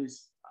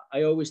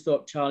 I always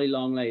thought Charlie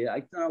Longley, I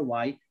don't know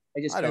why.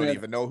 I don't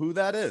even know who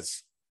that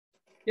is.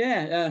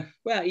 Yeah.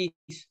 Well, he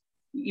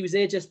was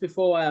there just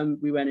before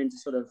we went into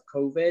sort of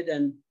COVID,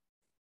 and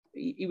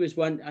he was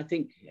one, I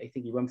think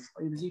he won,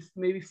 was he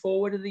maybe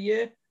forward of the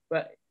year,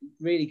 but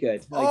really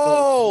good.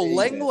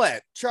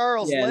 Linglet,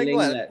 Charles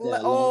Linglet.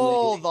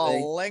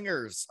 The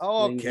Lingers.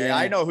 Okay,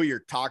 I know who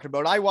you're talking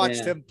about. I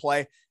watched him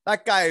play.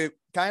 That guy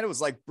kind of was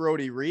like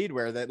Brody Reed,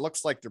 where that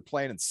looks like they're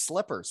playing in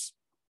slippers.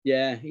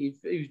 Yeah, he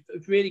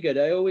was really good.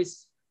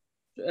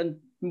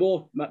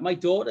 My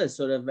daughter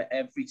sort of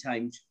every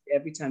time he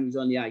was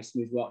on the ice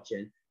and was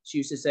watching, she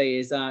used to say,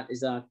 is that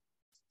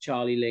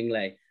Charlie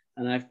Lingley?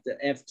 And I've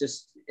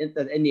just,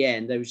 in the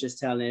end, I was just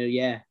telling her,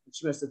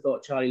 she must have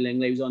thought Charlie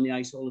Lingley was on the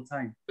ice all the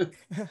time.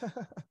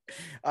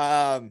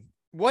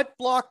 What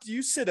block do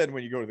you sit in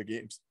when you go to the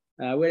games?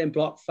 We're in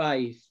block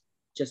 5,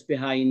 just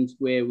behind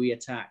where we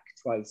attack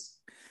twice.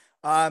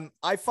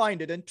 I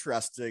find it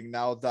interesting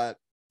now that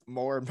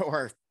more and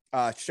more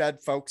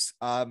shed folks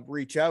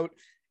reach out,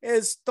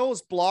 is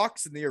those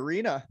blocks in the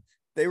arena,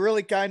 they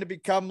really kind of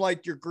become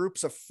like your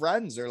groups of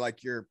friends or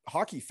like your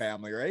hockey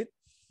family, right?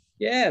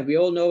 Yeah, we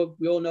all know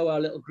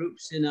our little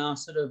groups in our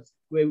sort of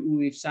where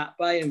we've sat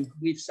by, and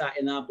we've sat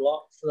in our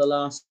block for the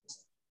last,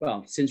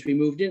 since we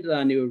moved into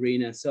our new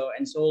arena. So,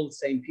 and it's all the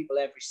same people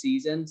every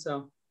season.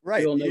 So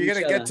right, you're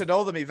going to get to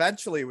know them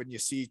eventually when you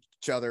see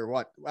each other.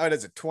 What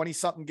is it, 20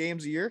 something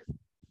games a year?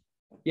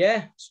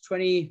 Yeah, it's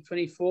 20,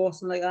 24,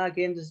 something like that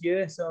games this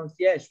year. So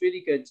yeah, it's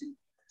really good.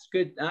 It's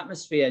good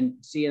atmosphere, and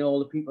seeing all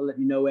the people that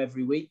you know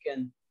every week,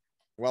 and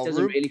it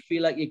doesn't really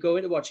feel like you're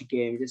going to watch a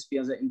game. It just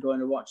feels like you're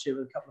going to watch it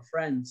with a couple of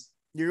friends.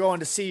 You're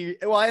going to see,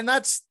 and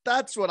that's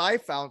what I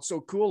found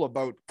so cool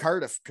about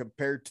Cardiff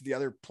compared to the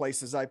other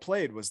places I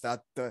played, was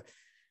that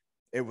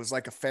it was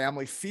like a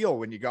family feel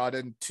when you got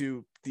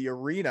into the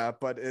arena,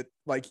 but it,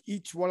 like,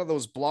 each one of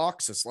those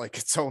blocks is like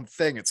its own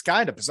thing. It's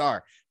kind of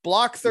bizarre.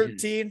 Block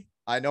 13,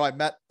 I know I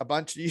met a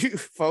bunch of you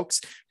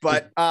folks,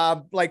 but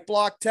like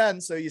Block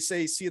 10, so you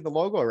see the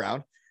logo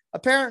around.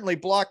 Apparently,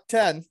 Block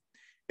 10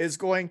 is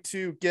going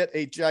to get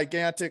a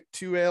gigantic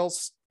Two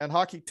Ales and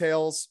Hockey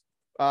Tales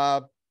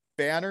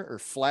banner or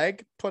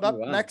flag put up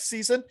next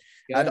season.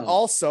 And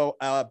also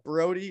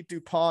Brody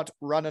DuPont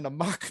running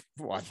amok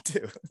one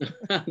too.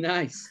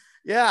 Nice.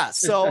 Yeah.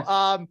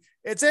 So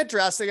it's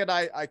interesting, and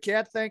I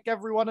can't thank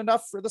everyone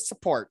enough for the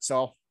support.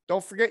 So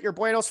don't forget your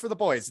Buenos for the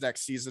boys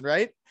next season,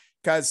 right?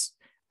 Because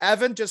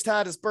Evan just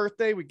had his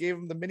birthday. We gave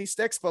him the mini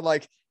sticks, but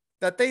like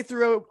that they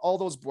threw out all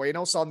those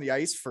Buenos on the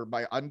ice for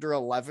my under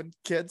 11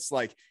 kids.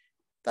 Like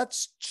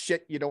that's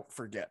shit you don't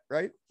forget,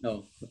 right?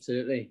 No,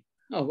 absolutely.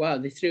 Oh, wow.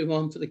 They threw them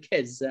on for the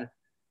kids.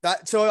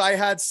 So I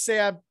had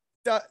Sam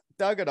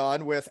dug it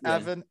on with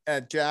Evan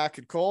and Jack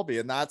and Colby,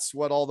 and that's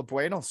what all the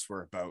Buenos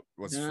were about.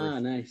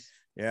 Nice.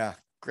 Yeah,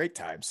 great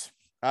times.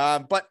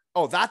 But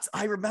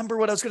I remember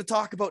what I was going to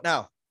talk about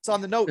now. It's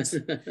on the notes.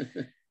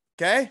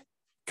 Okay.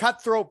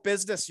 Cutthroat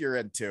business you're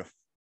into.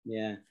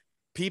 Yeah.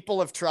 People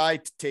have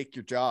tried to take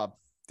your job.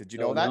 Did you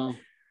know that? No.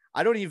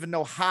 I don't even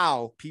know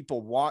how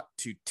people want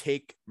to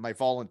take my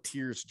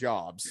volunteers'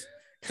 jobs.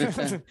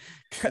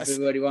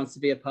 Everybody wants to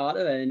be a part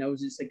of it and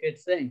knows it's a good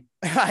thing.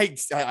 I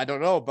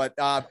don't know, but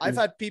I've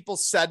had people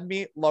send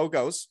me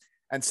logos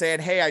and saying,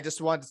 "Hey, I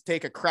just wanted to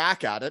take a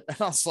crack at it," and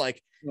I was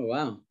like, "Oh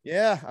wow,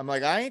 yeah." I'm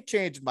like, I ain't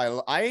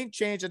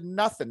changing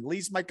nothing.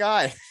 Lee's my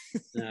guy.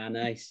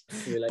 Nice.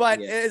 But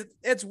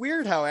it's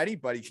weird how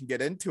anybody can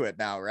get into it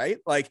now, right?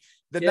 Like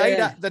the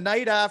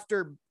night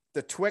after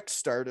the Twix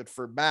started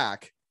for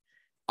Mac,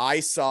 I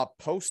saw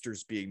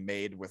posters being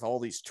made with all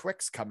these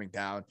Twix coming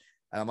down.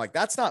 And I'm like,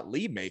 that's not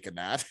Lee making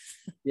that.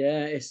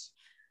 Yeah, it's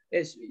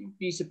you'd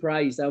be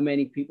surprised how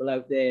many people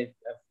out there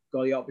have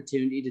got the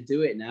opportunity to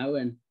do it now,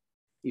 and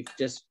you've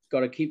just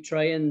got to keep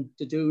trying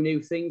to do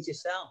new things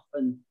yourself.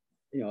 And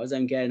as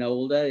I'm getting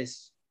older,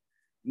 it's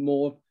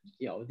more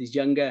these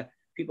younger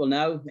people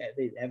now.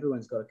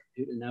 Everyone's got a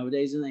computer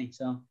nowadays, isn't they?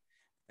 So,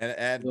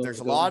 and there's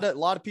a lot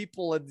of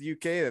people in the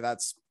UK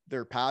that's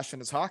their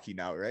passion is hockey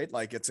now, right?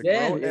 Like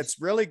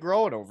it's really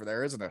growing over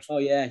there, isn't it? Oh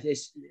yeah,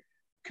 it's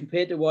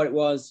compared to what it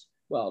was.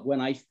 Well,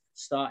 when I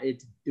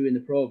started doing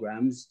the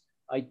programs,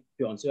 I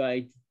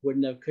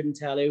couldn't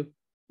tell you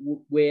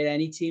where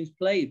any teams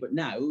played, but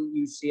now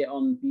you see it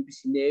on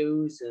BBC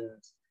News and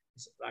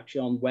it's actually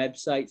on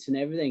websites and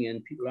everything,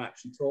 and people are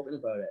actually talking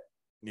about it.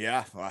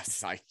 Yeah, well,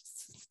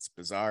 it's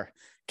bizarre.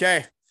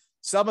 Okay,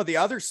 some of the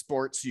other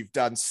sports you've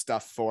done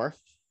stuff for.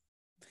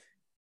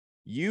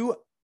 You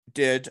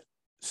did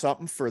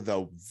something for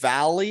the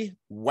Valley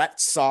Wet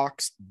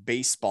Sox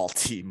baseball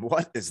team.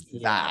 What is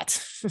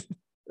that?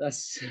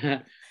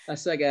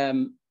 That's like they're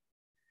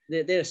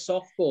a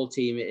softball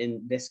team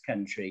in this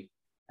country,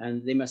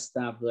 and they must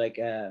have like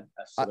a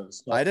sort of.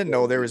 I didn't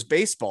know there was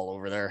baseball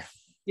over there.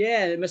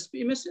 Yeah, it must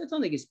be. I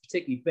don't think it's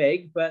particularly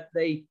big, but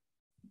they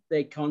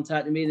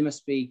contacted me. They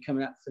must be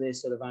coming up for their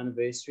sort of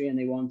anniversary, and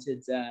they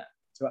wanted to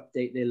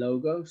update their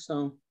logo.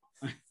 So.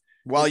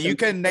 Well, you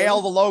can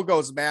nail the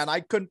logos, man.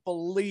 I couldn't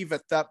believe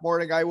it that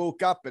morning. I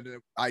woke up and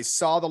I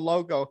saw the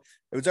logo.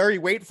 It was already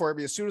waiting for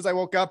me as soon as I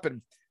woke up,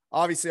 and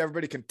obviously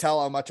everybody can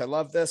tell how much I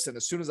love this. And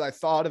as soon as I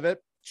thought of it,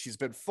 she's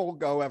been full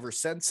go ever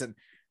since. And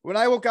when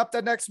I woke up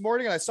that next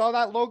morning and I saw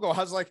that logo, I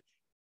was like,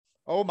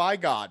 oh my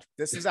God,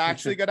 this is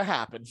actually going to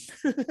happen.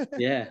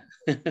 Yeah.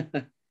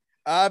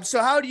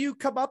 So how do you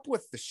come up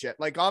with the shit?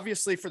 Like,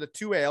 obviously for the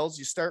 2 ales,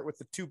 you start with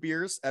the 2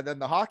 beers and then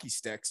the hockey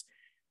sticks.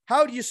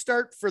 How do you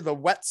start for the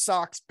Wet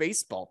Sox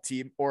baseball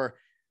team? Or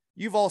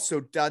you've also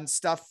done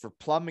stuff for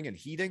plumbing and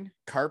heating,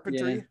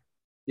 carpentry.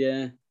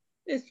 Yeah.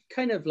 It's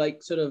kind of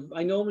like sort of,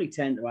 I normally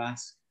tend to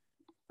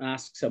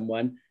ask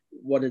someone,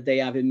 what did they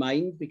have in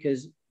mind?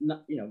 Because,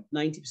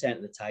 90%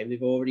 of the time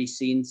they've already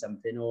seen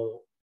something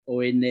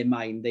or in their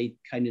mind, they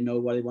kind of know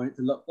what they want it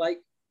to look like.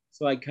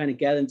 So I kind of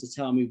get them to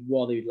tell me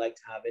what they'd like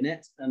to have in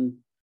it. And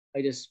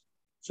I just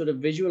sort of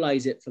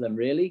visualize it for them,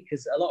 really,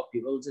 because a lot of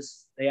people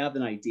they have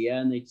an idea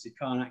and they just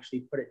can't actually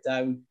put it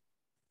down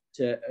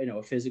to,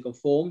 a physical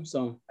form.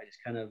 So I just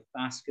kind of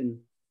ask and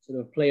sort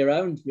of play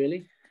around,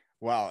 really.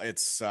 Wow.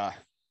 It's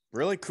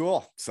really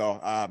cool. So,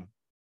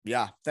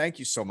 yeah, thank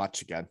you so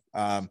much again.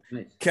 Nice.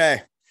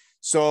 Okay.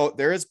 So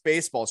there is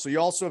baseball. So you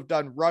also have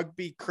done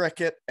rugby,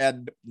 cricket,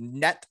 and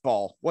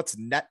netball. What's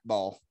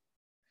netball?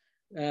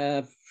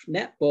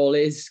 Netball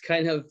is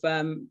kind of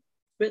a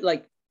bit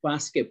like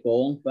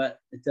basketball, but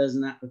it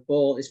doesn't have the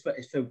ball. It's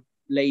for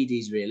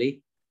ladies,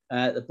 really.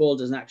 The ball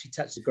doesn't actually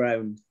touch the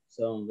ground,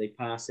 so they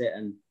pass it,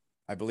 and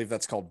I believe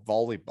that's called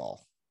volleyball.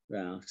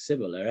 Well,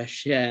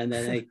 similar-ish, yeah. And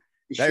then they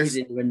shoot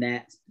into a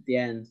net at the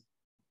end.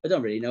 I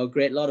don't really know a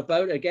great lot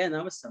about it. Again,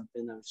 that was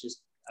something that was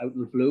just out of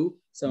the blue.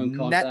 Someone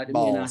contacted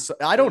me. And so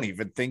I don't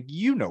even think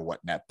you know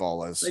what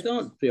netball is. I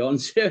don't, to be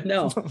honest.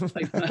 No.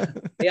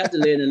 They had to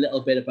learn a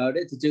little bit about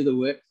it to do the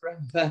work for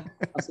him.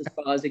 That's as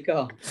far as it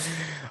goes.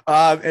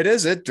 It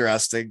is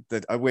interesting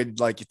that when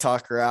you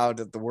talk around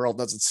and the world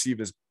doesn't seem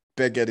as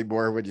big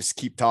anymore when you just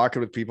keep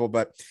talking with people,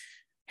 but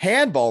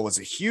handball was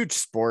a huge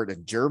sport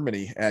in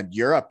Germany and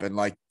Europe. And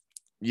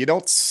you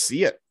don't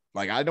see it.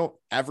 Like, I don't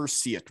ever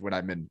see it when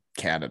I'm in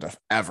Canada,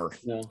 ever.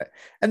 No.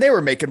 And they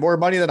were making more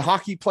money than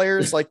hockey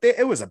players. Like,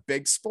 it was a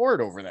big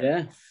sport over there.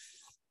 Yeah.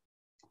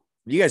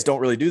 You guys don't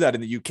really do that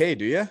in the UK,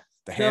 do you?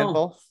 The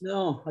handball?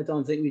 No, I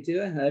don't think we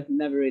do. I've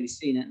never really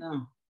seen it.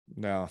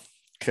 No.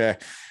 Okay.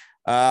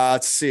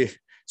 Let's see.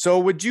 So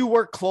would you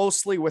work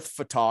closely with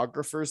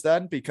photographers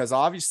then? Because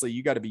obviously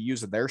you got to be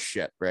using their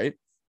shit, right?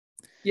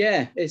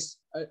 Yeah, it's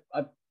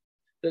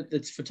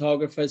the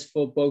photographers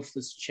for both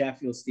the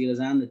Sheffield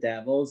Steelers and the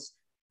Devils.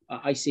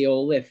 I see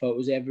all their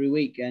photos every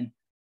week, and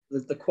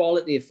the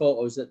quality of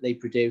photos that they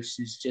produce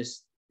is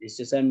just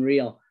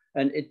unreal.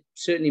 And it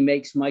certainly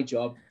makes my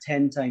job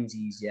 10 times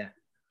easier.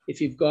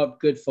 If you've got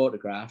good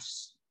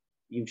photographs,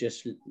 your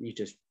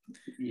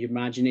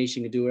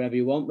imagination can do whatever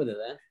you want with it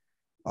there.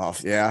 Oh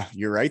yeah,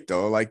 you're right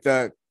though. Like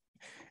the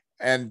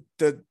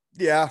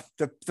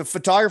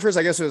photographers,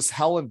 I guess it was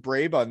Helen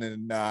Brabun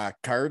in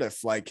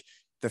Cardiff. Like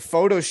the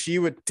photos she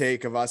would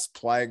take of us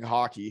playing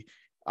hockey.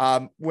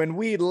 When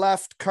we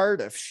left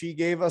Cardiff, she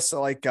gave us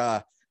like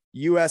a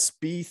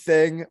USB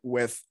thing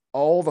with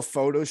all the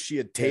photos she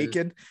had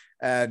taken.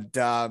 And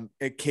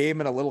it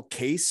came in a little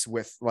case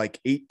with like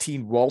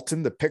 18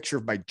 Walton, the picture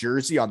of my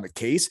jersey on the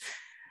case.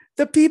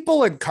 The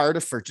people in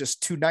Cardiff are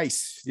just too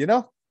nice, you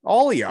know,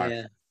 all of you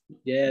are.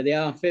 Yeah, they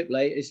are. Fit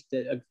like it's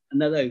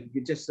another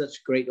just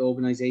such great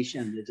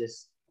organization. They're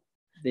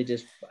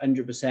just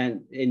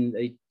 100%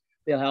 in.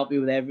 They'll help you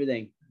with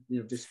everything.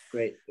 You know, just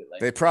great.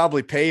 They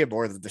probably pay you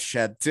more than the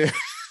shed too.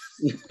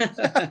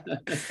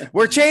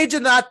 We're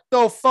changing that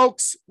though,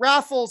 folks.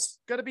 Raffles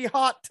gonna be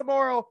hot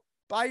tomorrow.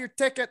 Buy your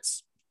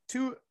tickets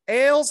to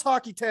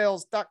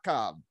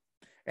aleshockeytales.com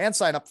and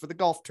sign up for the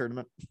golf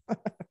tournament.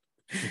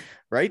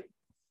 Right?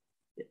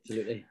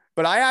 Absolutely.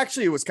 But I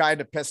actually was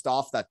kind of pissed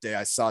off that day.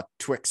 I saw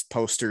Twix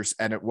posters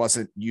and it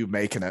wasn't you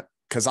making it,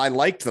 because I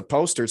liked the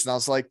posters and I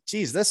was like,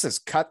 geez, this is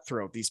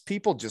cutthroat. These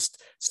people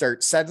just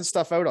start sending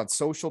stuff out on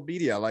social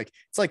media. Like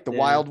it's like the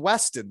Wild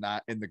West in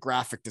the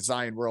graphic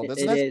design world,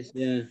 isn't it? It is.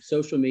 Yeah.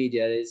 Social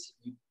media is,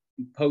 you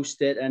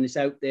post it and it's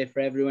out there for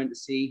everyone to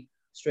see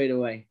straight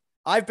away.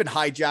 I've been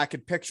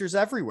hijacking pictures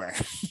everywhere.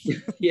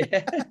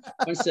 Yeah.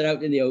 Once they're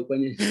out in the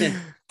open.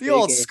 The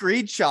old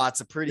screenshot's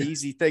a pretty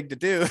easy thing to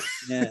do.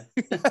 Yeah.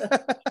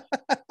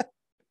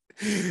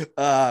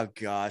 Oh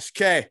gosh.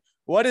 Okay.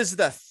 What is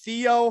the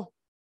Theo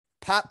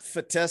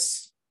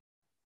Papfatis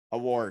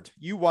Award?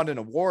 You won an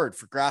award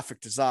for graphic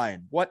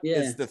design. What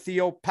is the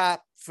Theo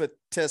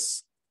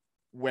Papfatis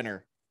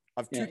winner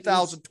of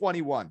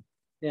 2021?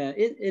 Yeah.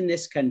 In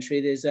this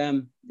country, there's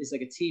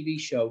like a TV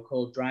show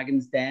called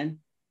Dragon's Den.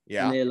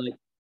 Yeah. And they're like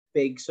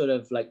big sort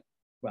of like,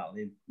 well,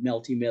 they're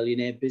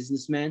multi-millionaire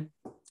businessmen.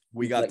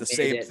 We got the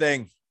same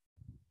thing.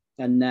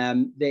 And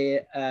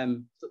the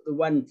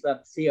one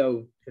that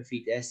Theo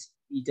Papfatis,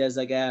 he does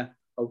like a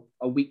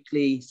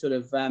weekly sort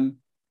of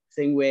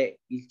thing where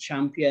he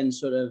champions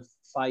sort of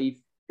 5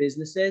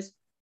 businesses,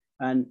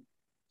 and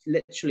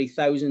literally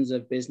thousands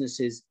of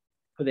businesses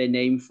put their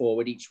name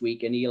forward each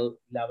week, and he'll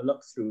have a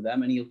look through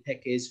them and he'll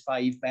pick his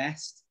 5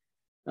 best.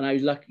 And I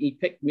was lucky he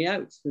picked me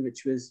out,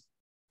 which was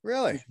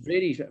really,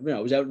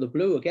 it was out of the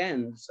blue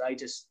again. So I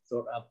just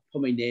thought I'll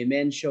put my name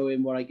in, show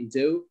him what I can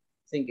do,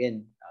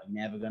 thinking I'm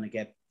never going to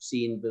get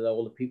seen with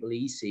all the people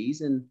he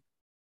sees. And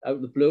out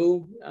of the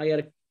blue, I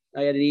had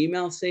an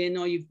email saying,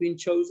 "Oh, you've been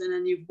chosen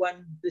and you've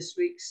won this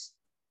week's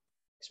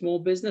Small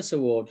Business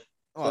Award."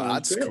 Oh, so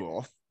that's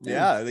cool.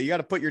 Yeah, you got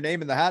to put your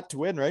name in the hat to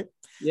win, right?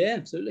 Yeah,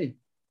 absolutely.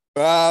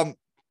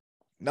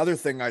 Another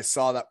thing I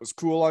saw that was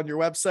cool on your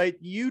website,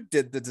 you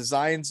did the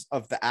designs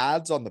of the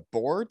ads on the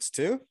boards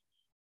too.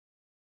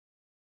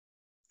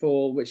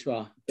 For which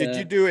one? Did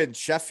you do it in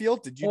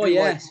Sheffield? Did you? Oh,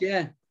 yes,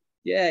 yeah.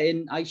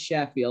 In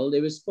Sheffield,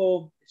 it's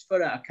for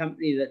a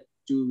company that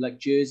do like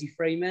jersey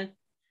framing,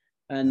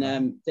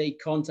 and they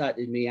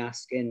contacted me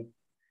asking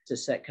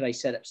could I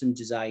set up some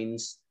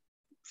designs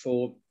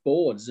for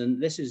boards,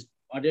 and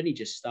I'd only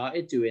just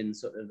started doing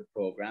sort of the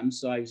program,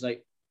 so I was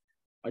like,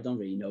 I don't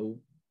really know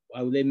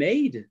how they're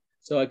made,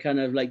 so I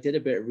kind of like did a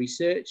bit of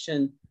research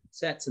and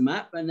set them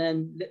up, and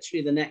then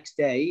literally the next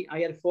day I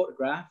had a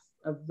photograph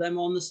of them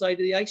on the side of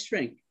the ice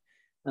rink.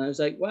 And I was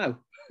like, wow.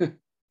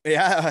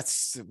 Yeah,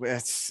 it's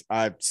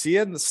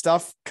seeing the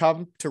stuff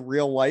come to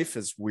real life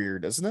is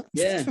weird, isn't it?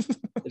 Yeah,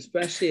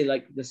 especially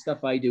like the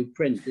stuff I do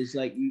print is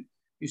like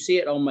you see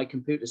it on my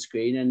computer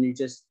screen and you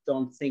just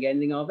don't think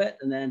anything of it.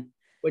 And then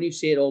when you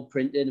see it all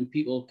printed and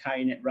people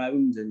carrying it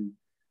around and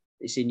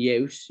it's in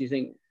use, you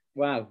think,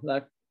 wow,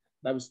 that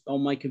was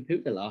on my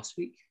computer last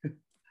week.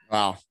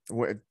 Wow.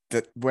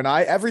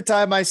 Every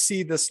time I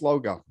see this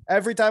logo,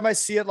 every time I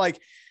see it, like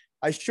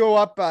I show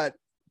up at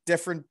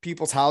different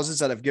people's houses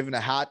that I've given a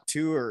hat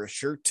to or a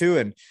shirt to,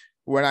 and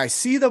when I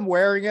see them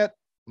wearing it,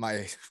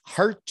 my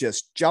heart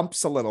just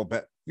jumps a little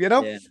bit, you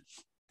know? Yeah,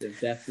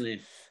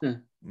 definitely.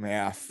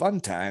 Yeah, fun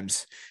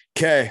times.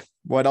 Okay,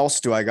 what else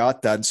do I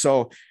got then?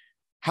 So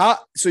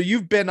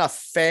you've been a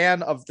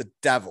fan of the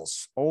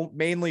Devils,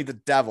 mainly the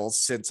Devils,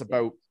 since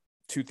about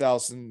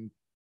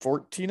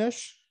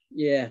 2014-ish?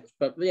 Yeah,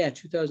 but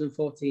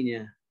 2014,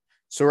 yeah.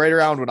 So right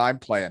around when I'm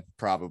playing,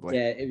 probably.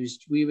 Yeah,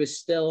 we were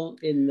still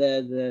in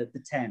the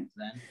 10th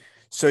then.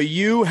 So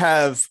you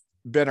have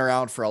been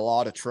around for a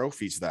lot of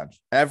trophies then.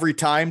 Every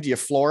time, do you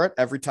floor it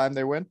every time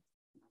they win?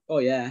 Oh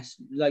yes.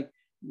 Like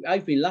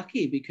I've been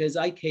lucky because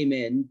I came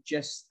in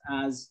just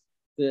as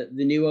the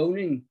new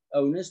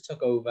owners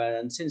took over.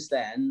 And since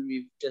then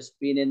we've just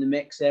been in the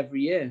mix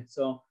every year.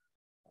 So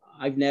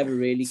I've never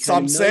really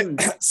some say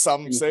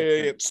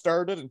it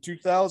started in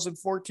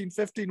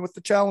 2014-15 with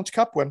the Challenge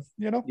Cup win,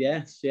 you know?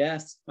 Yes.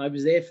 I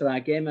was there for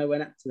that game. I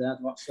went up to that,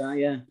 watched that,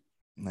 yeah.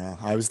 No,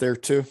 I was there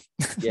too.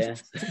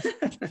 Yes.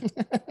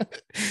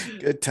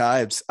 Good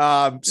times.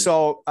 I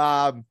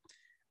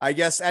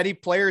guess any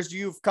players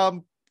you've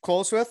come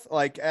close with,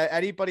 like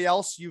anybody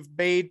else you've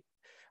made,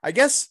 I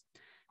guess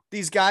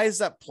these guys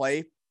that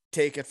play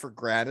take it for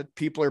granted.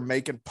 People are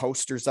making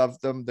posters of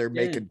them. They're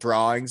making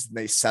drawings and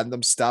they send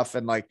them stuff.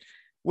 And like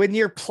when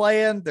you're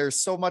playing, there's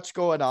so much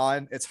going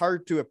on. It's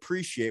hard to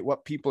appreciate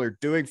what people are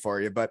doing for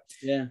you. But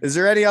is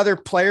there any other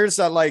players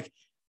that like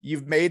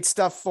you've made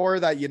stuff for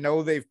that, you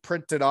know, they've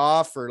printed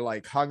off or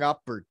like hung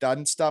up or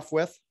done stuff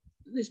with?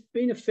 There's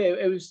been a few.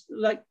 It was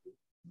like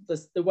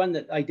the one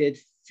that I did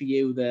for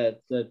you, the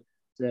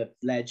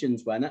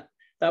Legends one.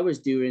 That was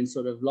during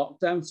sort of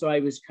lockdown. So I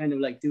was kind of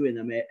like doing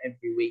them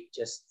every week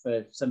just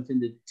for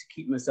something to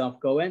keep myself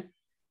going.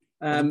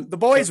 The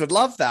boys would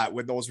love that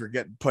when those were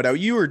getting put out.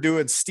 You were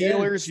doing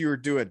Steelers, you were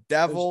doing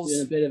Devils.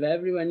 Doing a bit of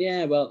everyone,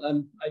 yeah.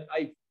 Well,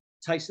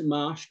 Tyson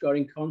Marsh got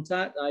in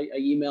contact. I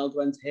emailed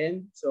one to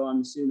him. So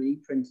I'm assuming he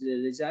printed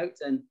it out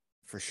and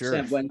for sure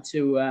sent one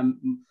to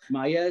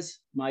Myers.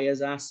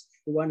 Myers asked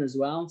for one as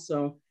well.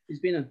 So there's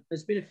been a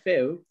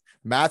few.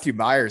 Matthew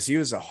Myers, he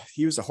was a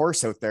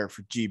horse out there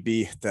for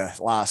GB the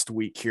last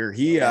week here.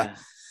 He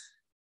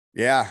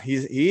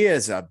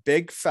is a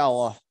big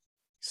fella.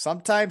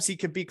 Sometimes he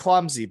can be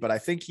clumsy, but I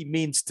think he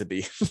means to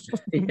be.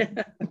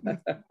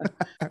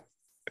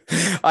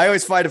 I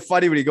always find it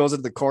funny when he goes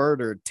into the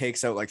corridor and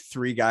takes out like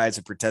 3 guys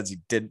and pretends he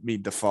didn't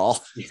mean to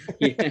fall.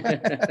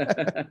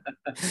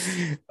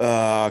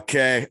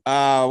 Okay.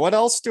 What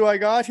else do I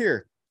got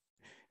here?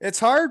 It's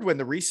hard when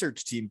the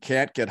research team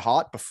can't get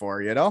hot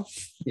before, you know?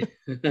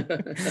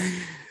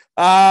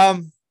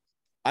 I'm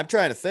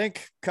trying to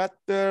think. I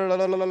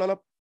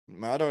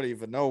don't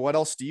even know. What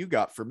else do you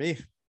got for me?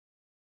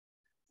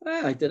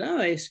 I don't know.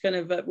 It's kind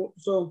of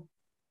so,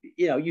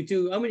 you know, you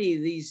do, how many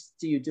of these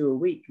do you do a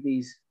week,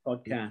 these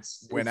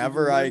podcasts?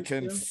 Whenever I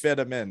can fit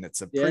them in.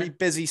 It's a pretty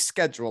busy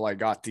schedule I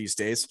got these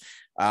days.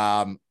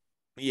 So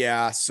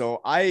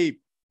I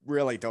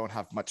really don't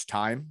have much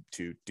time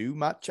to do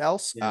much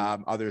else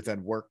other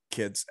than work,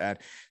 kids. And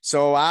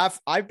so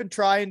I've been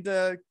trying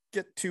to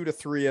get 2 to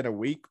 3 in a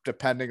week,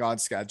 depending on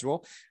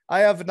schedule.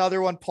 I have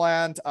another one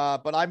planned,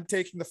 but I'm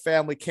taking the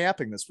family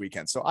camping this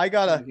weekend. So I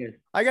gotta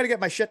get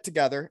my shit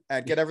together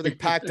and get everything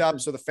packed up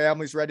so the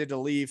family's ready to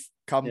leave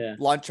come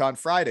lunch on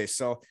Friday.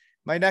 So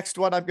my next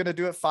one, I'm going to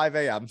do at 5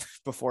 a.m.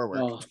 before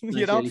work,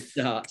 you know,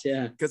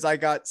 because I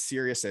got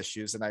serious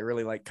issues and I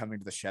really like coming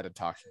to the shed and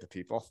talking to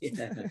people. Do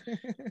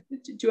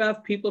you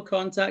have people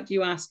contact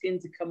you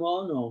asking to come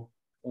on or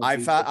I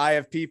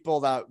have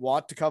people that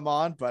want to come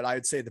on, but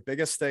I'd say the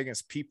biggest thing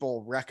is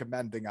people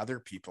recommending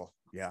other people.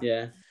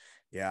 Yeah.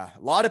 A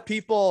lot of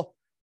people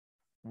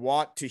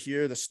want to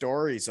hear the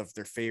stories of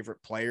their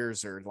favorite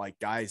players or like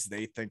guys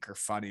they think are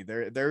funny.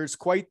 There's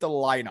quite the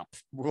lineup,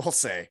 we'll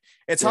say.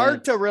 It's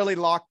hard to really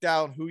lock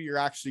down who you're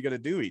actually going to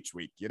do each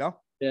week, you know?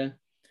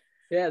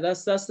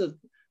 That's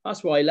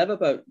what I love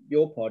about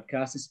your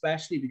podcast,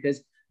 especially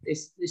because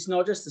it's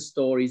not just the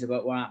stories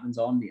about what happens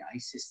on the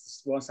ice,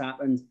 it's what's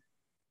happened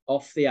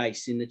off the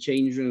ice in the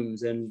change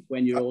rooms and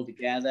when you're all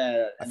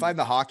together. I find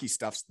the hockey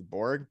stuff's the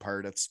boring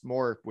part. It's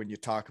more when you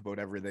talk about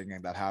everything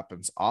that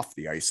happens off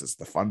the ice is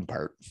the fun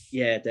part.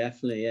 Yeah,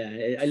 definitely.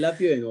 Yeah. I love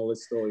hearing all the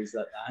stories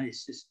like that.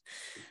 It's just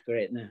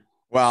great now.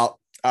 Well,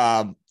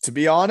 to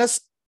be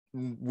honest,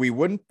 we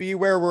wouldn't be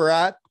where we're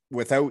at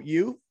without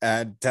you.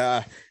 And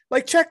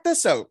check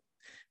this out.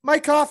 My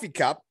coffee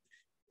cup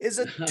is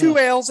a 2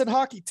 ales and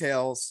hockey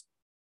tales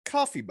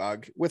coffee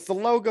mug with the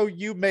logo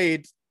you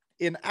made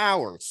in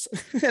hours.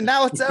 And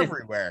now it's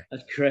everywhere.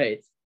 That's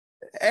great.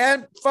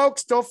 And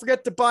folks, don't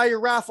forget to buy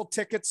your raffle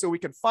tickets so we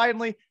can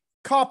finally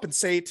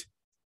compensate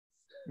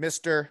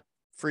Mr.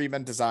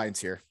 Freeman Designs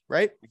here,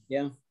 right?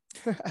 Yeah.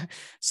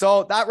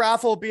 So that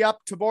raffle will be up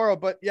tomorrow,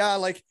 but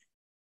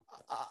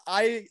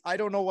I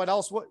don't know what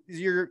else. What is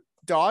your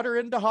daughter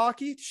into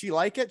hockey? She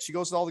like it? She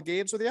goes to all the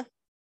games with you?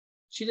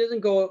 She doesn't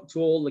go to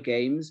all the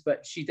games,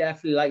 but she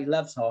definitely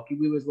loves hockey.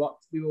 We were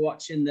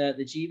watching the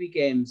GB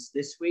games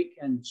this week,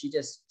 and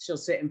she'll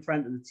sit in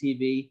front of the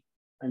TV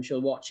and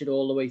she'll watch it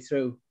all the way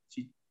through.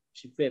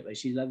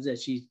 She loves it.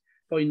 She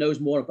probably knows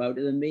more about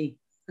it than me.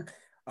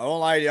 I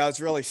won't lie to you, I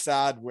was really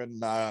sad when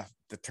the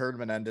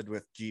tournament ended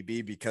with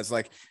GB because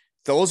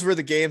those were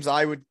the games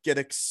I would get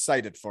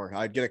excited for.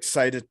 I'd get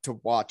excited to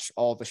watch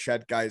all the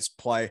Shed guys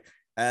play,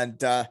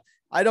 and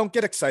I don't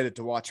get excited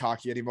to watch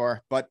hockey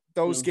anymore, but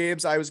those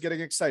games I was getting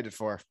excited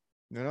for,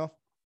 you know?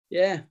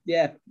 Yeah.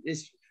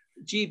 It's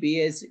GB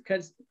is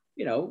because,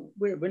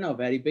 we're not a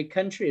very big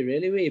country,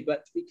 really,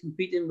 but to be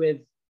competing with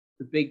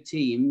the big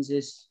teams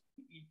is,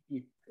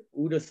 you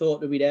would have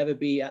thought that we'd ever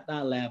be at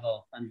that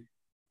level. And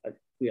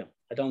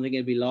I don't think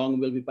it'll be long.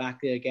 We'll be back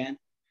there again.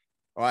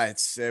 Well,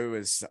 it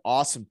was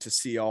awesome to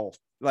see all,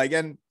 like,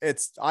 and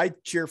I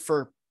cheer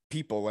for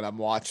people when I'm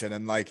watching,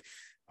 and like,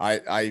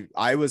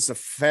 I was a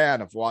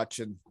fan of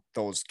watching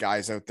those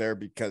guys out there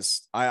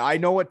because I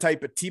know what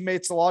type of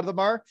teammates a lot of them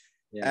are.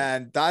 Yeah.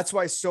 And that's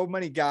why so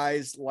many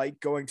guys like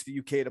going to the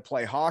UK to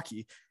play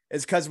hockey,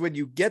 is because when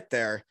you get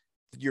there,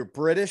 your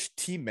British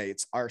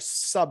teammates are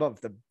some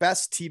of the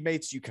best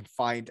teammates you can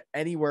find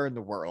anywhere in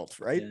the world.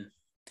 Right. Yeah.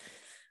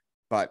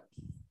 But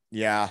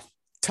yeah,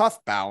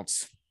 tough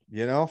bounce,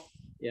 Yeah.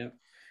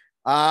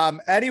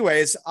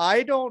 Anyways,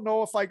 I don't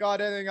know if I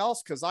got anything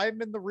else because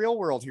I'm in the real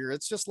world here.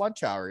 It's just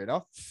lunch hour,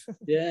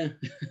 Yeah.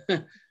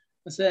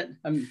 That's it.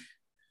 I'm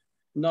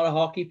not a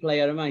hockey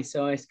player, am I?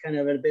 So it's kind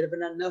of a bit of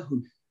an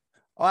unknown.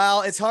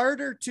 Well, it's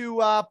harder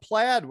to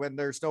plan when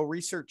there's no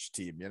research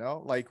team,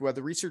 like where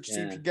the research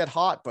team can get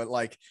hot, but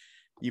like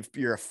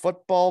you're a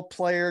football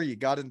player, you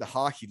got into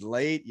hockey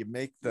late, you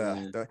make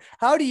the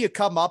how do you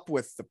come up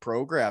with the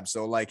program?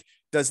 So like,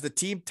 does the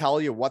team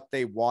tell you what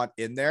they want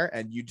in there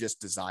and you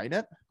just design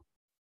it?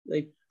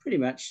 They pretty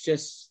much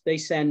they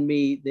send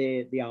me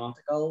the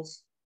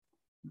articles,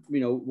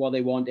 what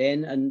they want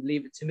in, and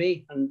leave it to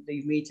me and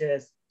leave me to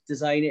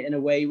design it in a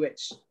way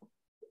which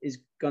is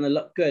going to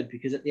look good,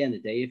 because at the end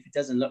of the day, if it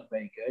doesn't look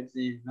very good,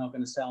 they're not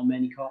going to sell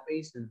many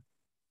copies. And at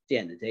the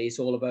end of the day, it's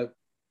all about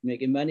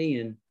making money,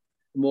 and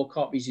the more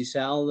copies you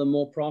sell, the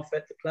more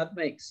profit the club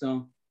makes.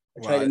 So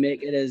I try to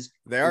make it as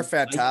they are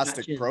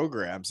fantastic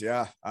programs.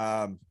 Yeah.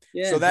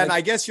 So then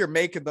I guess you're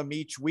making them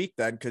each week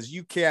then, because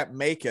you can't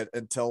make it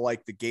until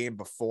like the game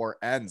before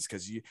ends.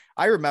 Because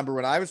I remember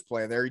when I was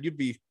playing there, you'd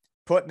be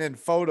putting in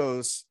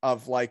photos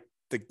of like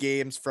the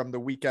games from the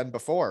weekend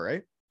before,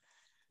 right?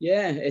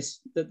 Yeah,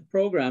 it's the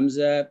programs,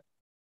 because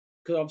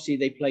obviously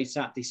they play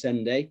Saturday,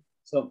 Sunday.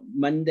 So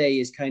Monday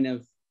is kind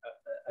of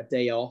a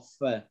day off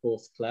for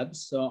both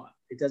clubs. So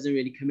it doesn't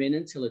really come in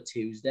until a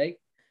Tuesday.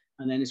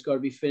 And then it's got to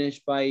be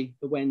finished by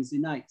the Wednesday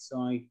night. So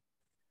I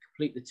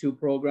complete the two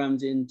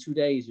programs in 2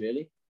 days,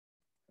 really.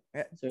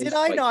 So did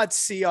I not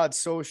see on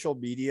social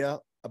media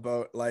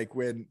about like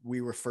when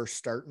we were first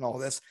starting all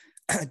this,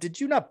 did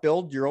you not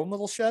build your own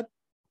little shed?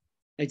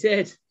 I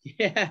did.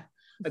 Yeah.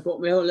 I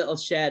got my own little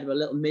shed with a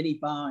little mini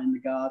bar in the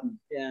garden.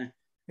 Yeah.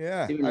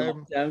 Yeah.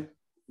 I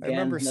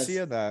remember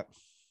seeing that.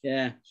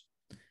 Yeah.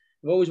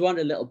 I've always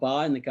wanted a little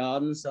bar in the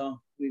garden. So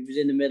we was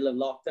in the middle of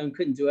lockdown,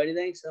 couldn't do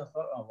anything. So I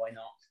thought, oh, why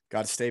not?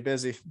 Got to stay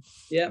busy.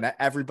 Yeah. And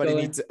everybody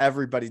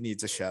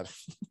needs a shed.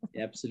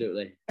 Yeah,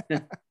 absolutely.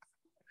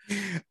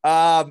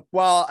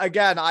 Well,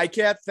 again, I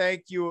can't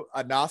thank you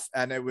enough.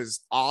 And it was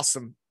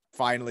awesome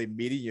finally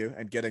meeting you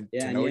and getting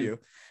to know you.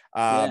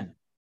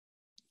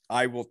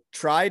 I will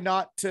try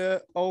not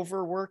to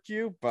overwork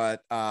you,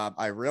 but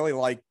I really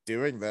like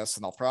doing this,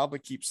 and I'll probably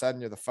keep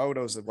sending you the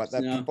photos of what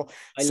people.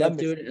 I love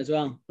doing it as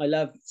well. I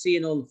love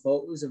seeing all the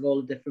photos of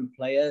all the different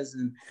players,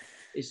 and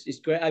it's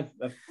great. I've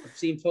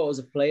seen photos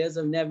of players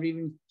I've never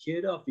even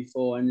heard of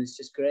before, and it's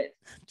just great.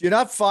 Do you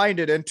not find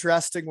it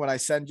interesting when I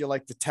send you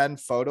like the 10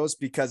 photos?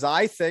 Because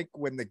I think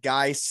when the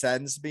guy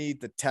sends me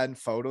the 10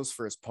 photos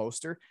for his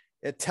poster,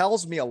 it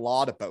tells me a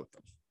lot about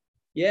them.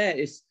 Yeah,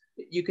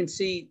 you can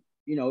see.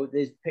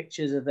 There's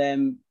pictures of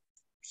them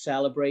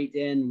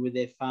celebrating with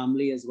their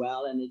family as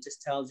well. And it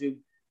just tells you,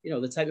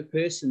 the type of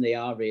person they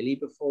are really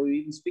before you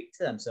even speak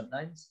to them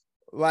sometimes.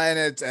 Well,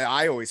 and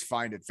I always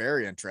find it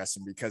very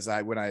interesting because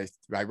when I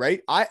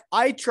write,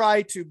 I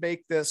try to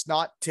make this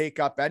not take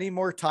up any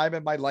more time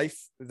in my life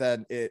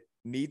than it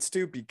needs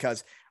to,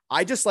 because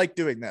I just like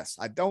doing this.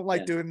 I don't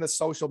like doing the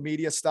social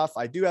media stuff.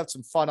 I do have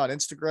some fun on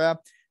Instagram.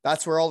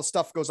 That's where all the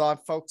stuff goes on,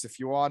 folks, if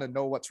you want to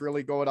know what's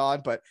really going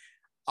on. But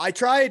I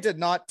try to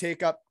not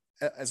take up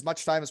as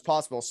much time as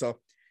possible. So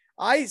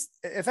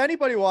if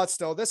anybody wants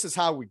to know, this is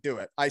how we do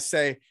it. I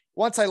say,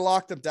 once I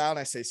lock them down,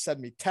 I say,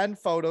 send me 10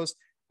 photos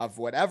of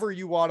whatever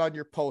you want on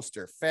your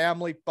poster,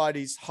 family,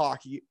 buddies,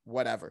 hockey,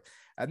 whatever.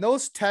 And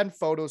those 10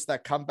 photos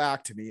that come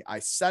back to me, I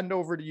send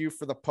over to you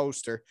for the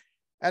poster.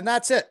 And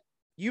that's it.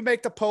 You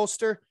make the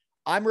poster.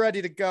 I'm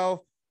ready to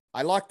go.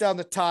 I lock down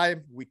the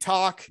time. We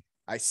talk.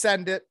 I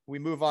send it. We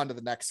move on to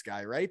the next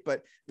guy. Right.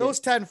 But those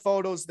 10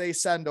 photos they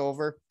send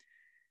over,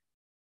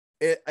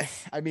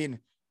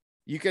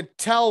 you can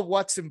tell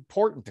what's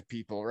important to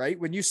people, right?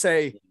 When you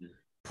say,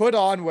 put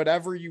on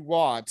whatever you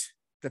want,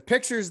 the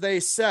pictures they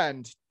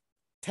send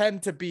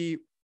tend to be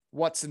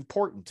what's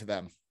important to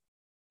them.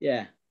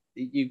 Yeah.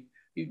 You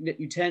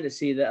tend to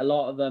see that a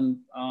lot of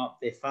them are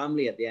their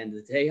family at the end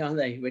of the day, aren't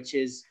they? Which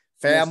is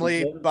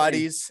family,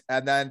 buddies,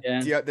 and then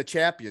the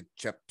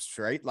championships,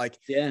 right? Like,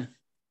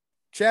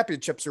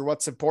 championships are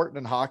what's important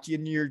in hockey,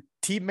 and your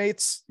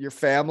teammates, your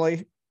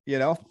family,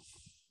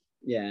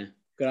 Yeah.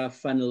 Gotta have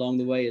fun along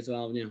the way as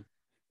well.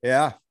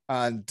 Yeah.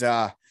 And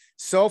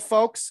so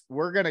folks,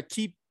 we're gonna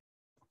keep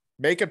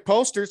making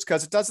posters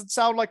because it doesn't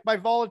sound like my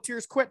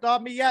volunteers quitting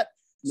on me yet.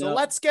 So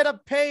let's get them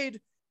paid.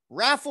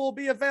 Raffle will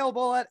be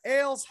available at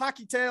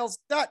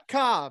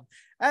aleshockeytales.com.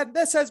 And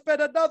this has been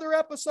another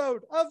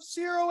episode of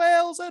Zero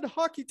Ales and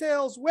Hockey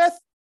Tales with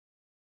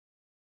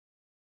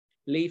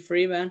Lee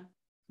Freeman.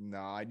 No,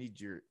 I need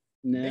your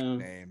No.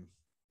 nickname.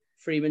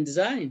 Freeman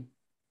Design.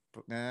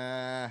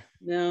 Nah.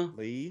 No.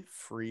 Lee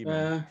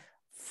Freeman.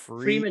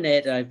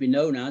 Freemanator, I've been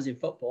known as in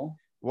football.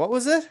 What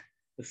was it?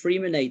 The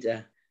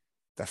Freemanator.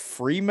 The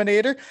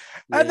Freemanator.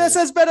 Yeah. And this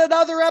has been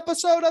another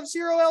episode of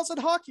Zero Ales and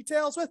Hockey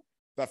Tales with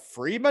the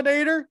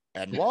Freemanator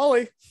and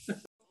Wally.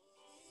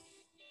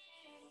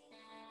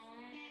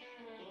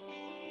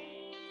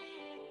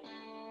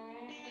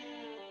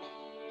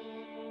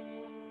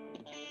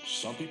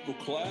 Some people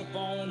clap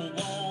on a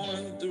 1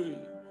 and 3.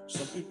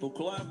 Some people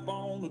clap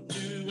on a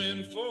 2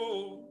 and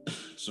 4.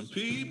 Some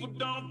people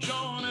don't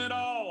join at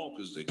all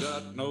because they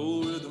got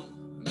no rhythm,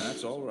 and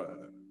that's all right.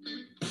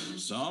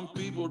 Some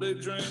people, they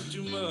drink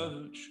too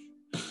much.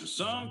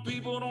 Some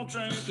people don't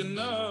drink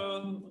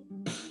enough.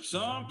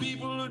 Some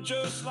people are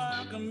just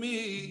like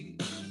me.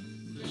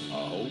 I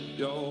hope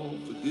y'all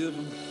forgive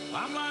them.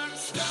 I'm like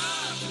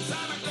Scott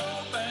inside a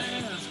gold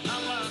bands.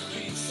 I'm like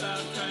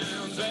Peace-Side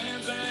towns,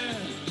 and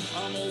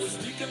I'm always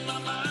speaking my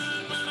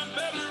mind when I'm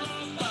better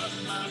off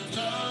biting my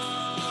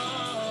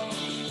tongue.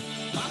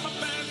 I'm a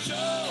bad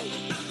show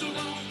at the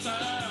wrong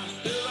time.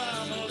 Hell,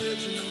 I'm a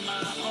legend in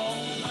my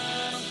own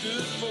mind. I'm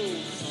good for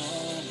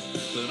some,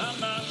 but I'm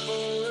not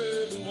for